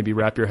hard to maybe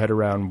wrap your head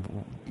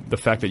around the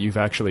fact that you've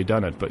actually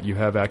done it, but you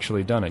have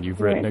actually done it.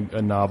 You've written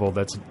a novel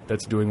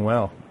that's doing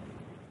well.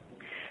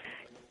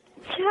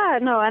 Yeah,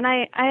 no, and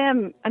I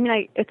am. I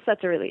mean, it's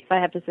such a relief. I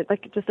have to say,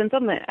 like, just in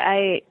some way,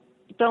 I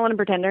don't want to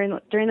pretend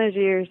during those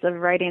years of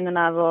writing the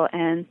novel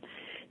and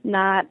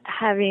not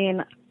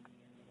having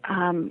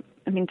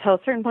till a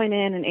certain point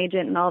in, an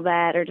agent and all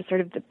that, or just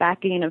sort of the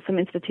backing of some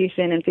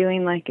institution and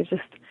feeling like it's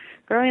just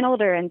growing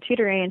older and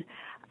tutoring,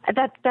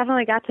 that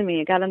definitely got to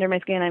me. It got under my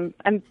skin.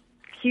 I'm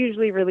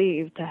hugely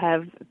relieved to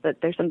have that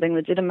there's something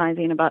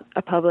legitimizing about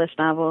a published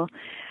novel.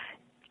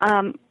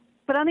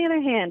 But on the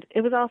other hand,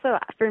 it was also,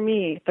 for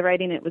me, the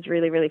writing it was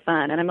really, really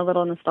fun. And I'm a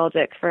little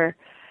nostalgic for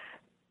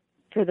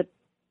the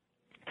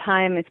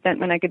time I spent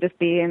when I could just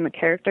be in the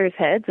characters'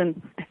 heads.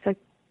 And I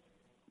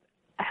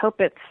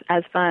hope it's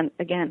as fun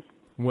again.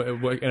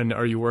 And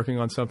are you working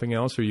on something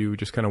else, or are you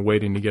just kind of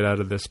waiting to get out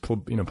of this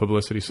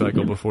publicity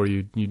cycle before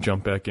you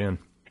jump back in?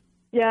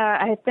 Yeah,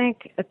 I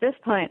think at this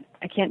point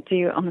I can't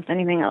do almost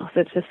anything else.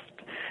 It's just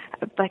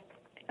like,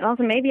 and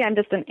also maybe I'm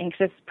just an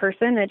anxious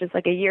person. It's just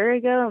like a year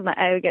ago,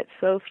 I would get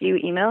so few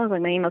emails.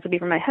 Like my emails would be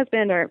from my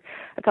husband or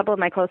a couple of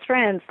my close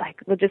friends, like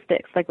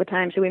logistics, like what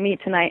time should we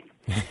meet tonight?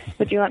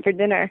 What do you want for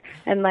dinner?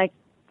 And like,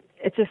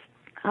 it's just,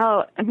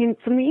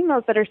 some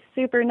emails that are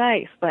super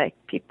nice, like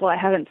people I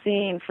haven't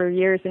seen for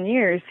years and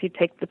years who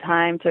take the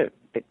time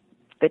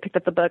they picked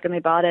up the book and they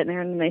bought it and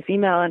they're in a nice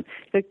email. And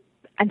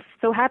I'm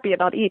so happy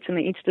about each, and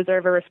they each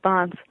deserve a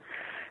response.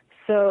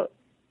 So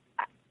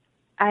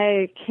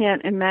I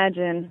can't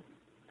imagine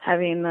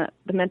having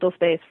the mental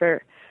space to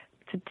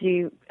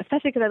do,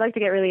 especially because I like to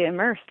get really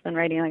immersed in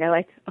writing. Like I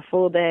like a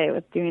full day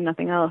with doing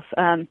nothing else.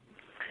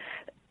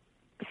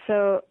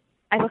 So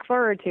I look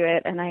forward to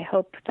it, and I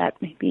hope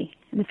that maybe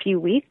in a few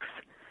weeks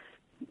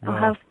I'll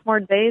have more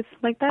days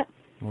like that.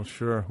 Well,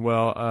 sure.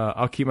 Well,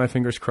 I'll keep my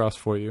fingers crossed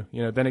for you.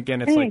 Then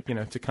again, it's Thanks.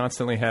 like, to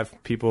constantly have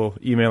people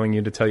emailing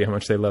you to tell you how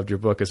much they loved your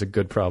book is a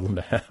good problem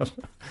to have.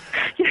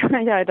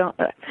 Yeah,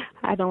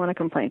 I don't want to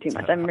complain too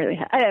much. I am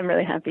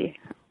really happy.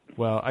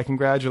 Well, I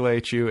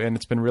congratulate you, and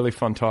it's been really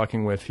fun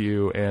talking with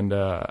you, and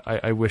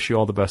I wish you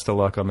all the best of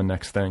luck on the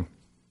next thing.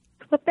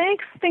 Well,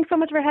 thanks. Thanks so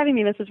much for having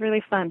me. This was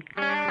really fun.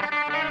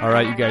 All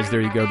right, you guys,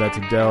 there you go. That's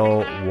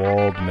Adele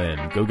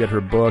Waldman. Go get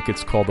her book.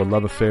 It's called The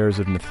Love Affairs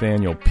of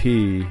Nathaniel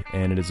P.,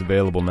 and it is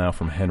available now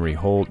from Henry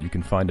Holt. You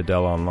can find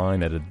Adele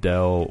online at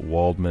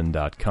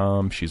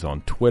adelewaldman.com. She's on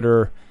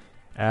Twitter,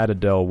 at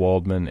Adele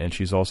Waldman, and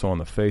she's also on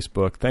the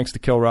Facebook. Thanks to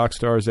Kill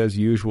Rockstars, as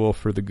usual,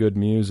 for the good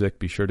music.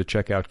 Be sure to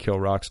check out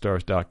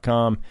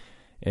killrockstars.com.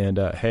 And,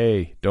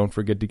 hey, don't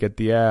forget to get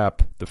the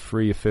app, the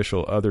free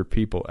official Other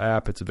People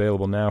app. It's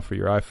available now for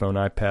your iPhone,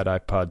 iPad,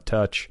 iPod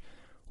Touch,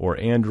 or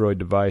Android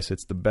device.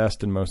 It's the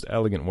best and most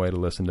elegant way to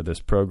listen to this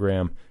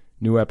program.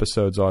 New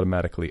episodes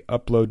automatically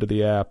upload to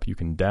the app. You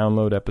can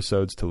download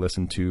episodes to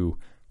listen to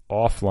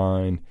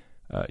offline.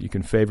 You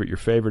can favorite your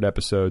favorite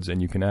episodes, and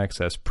you can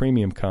access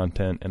premium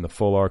content and the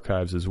full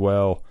archives as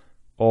well,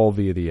 all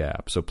via the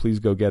app. So please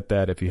go get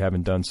that if you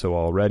haven't done so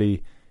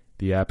already.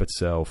 The app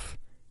itself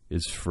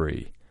is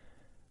free.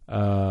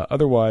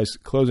 Otherwise,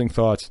 closing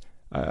thoughts,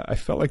 I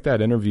felt like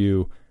that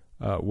interview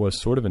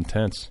was sort of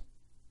intense.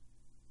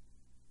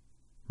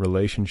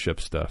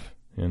 Relationship stuff,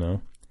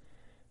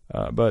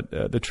 But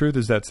the truth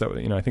is that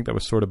I think that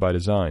was sort of by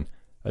design.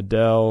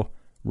 Adele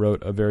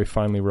wrote a very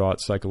finely wrought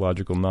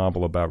psychological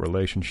novel about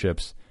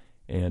relationships,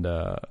 and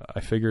I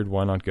figured,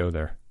 why not go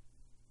there?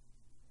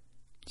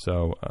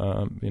 So,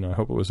 I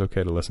hope it was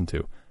okay to listen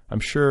to. I'm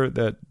sure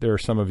that there are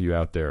some of you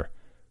out there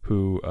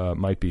who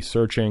might be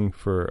searching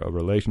for a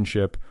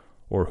relationship,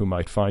 or who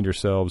might find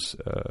yourselves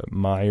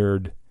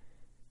mired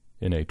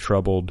in a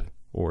troubled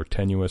or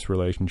tenuous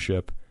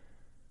relationship,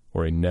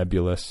 or a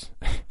nebulous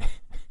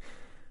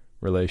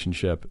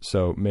relationship.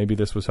 So maybe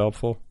this was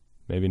helpful,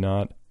 maybe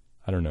not.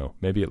 I don't know.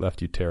 Maybe it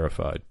left you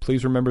terrified.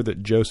 Please remember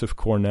that Joseph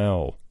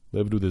Cornell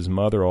lived with his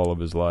mother all of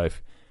his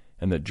life,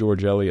 and that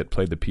George Eliot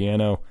played the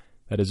piano.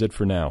 That is it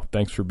for now.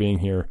 Thanks for being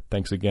here.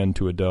 Thanks again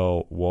to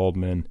Adele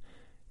Waldman,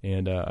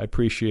 and I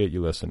appreciate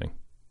you listening.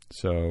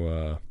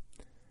 So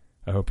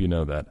I hope you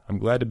know that. I'm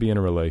glad to be in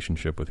a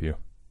relationship with you.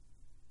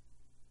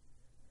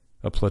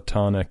 A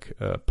platonic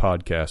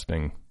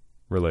podcasting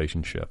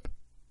relationship.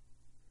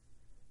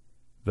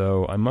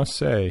 Though I must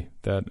say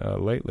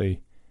that lately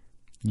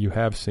you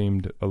have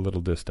seemed a little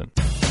distant.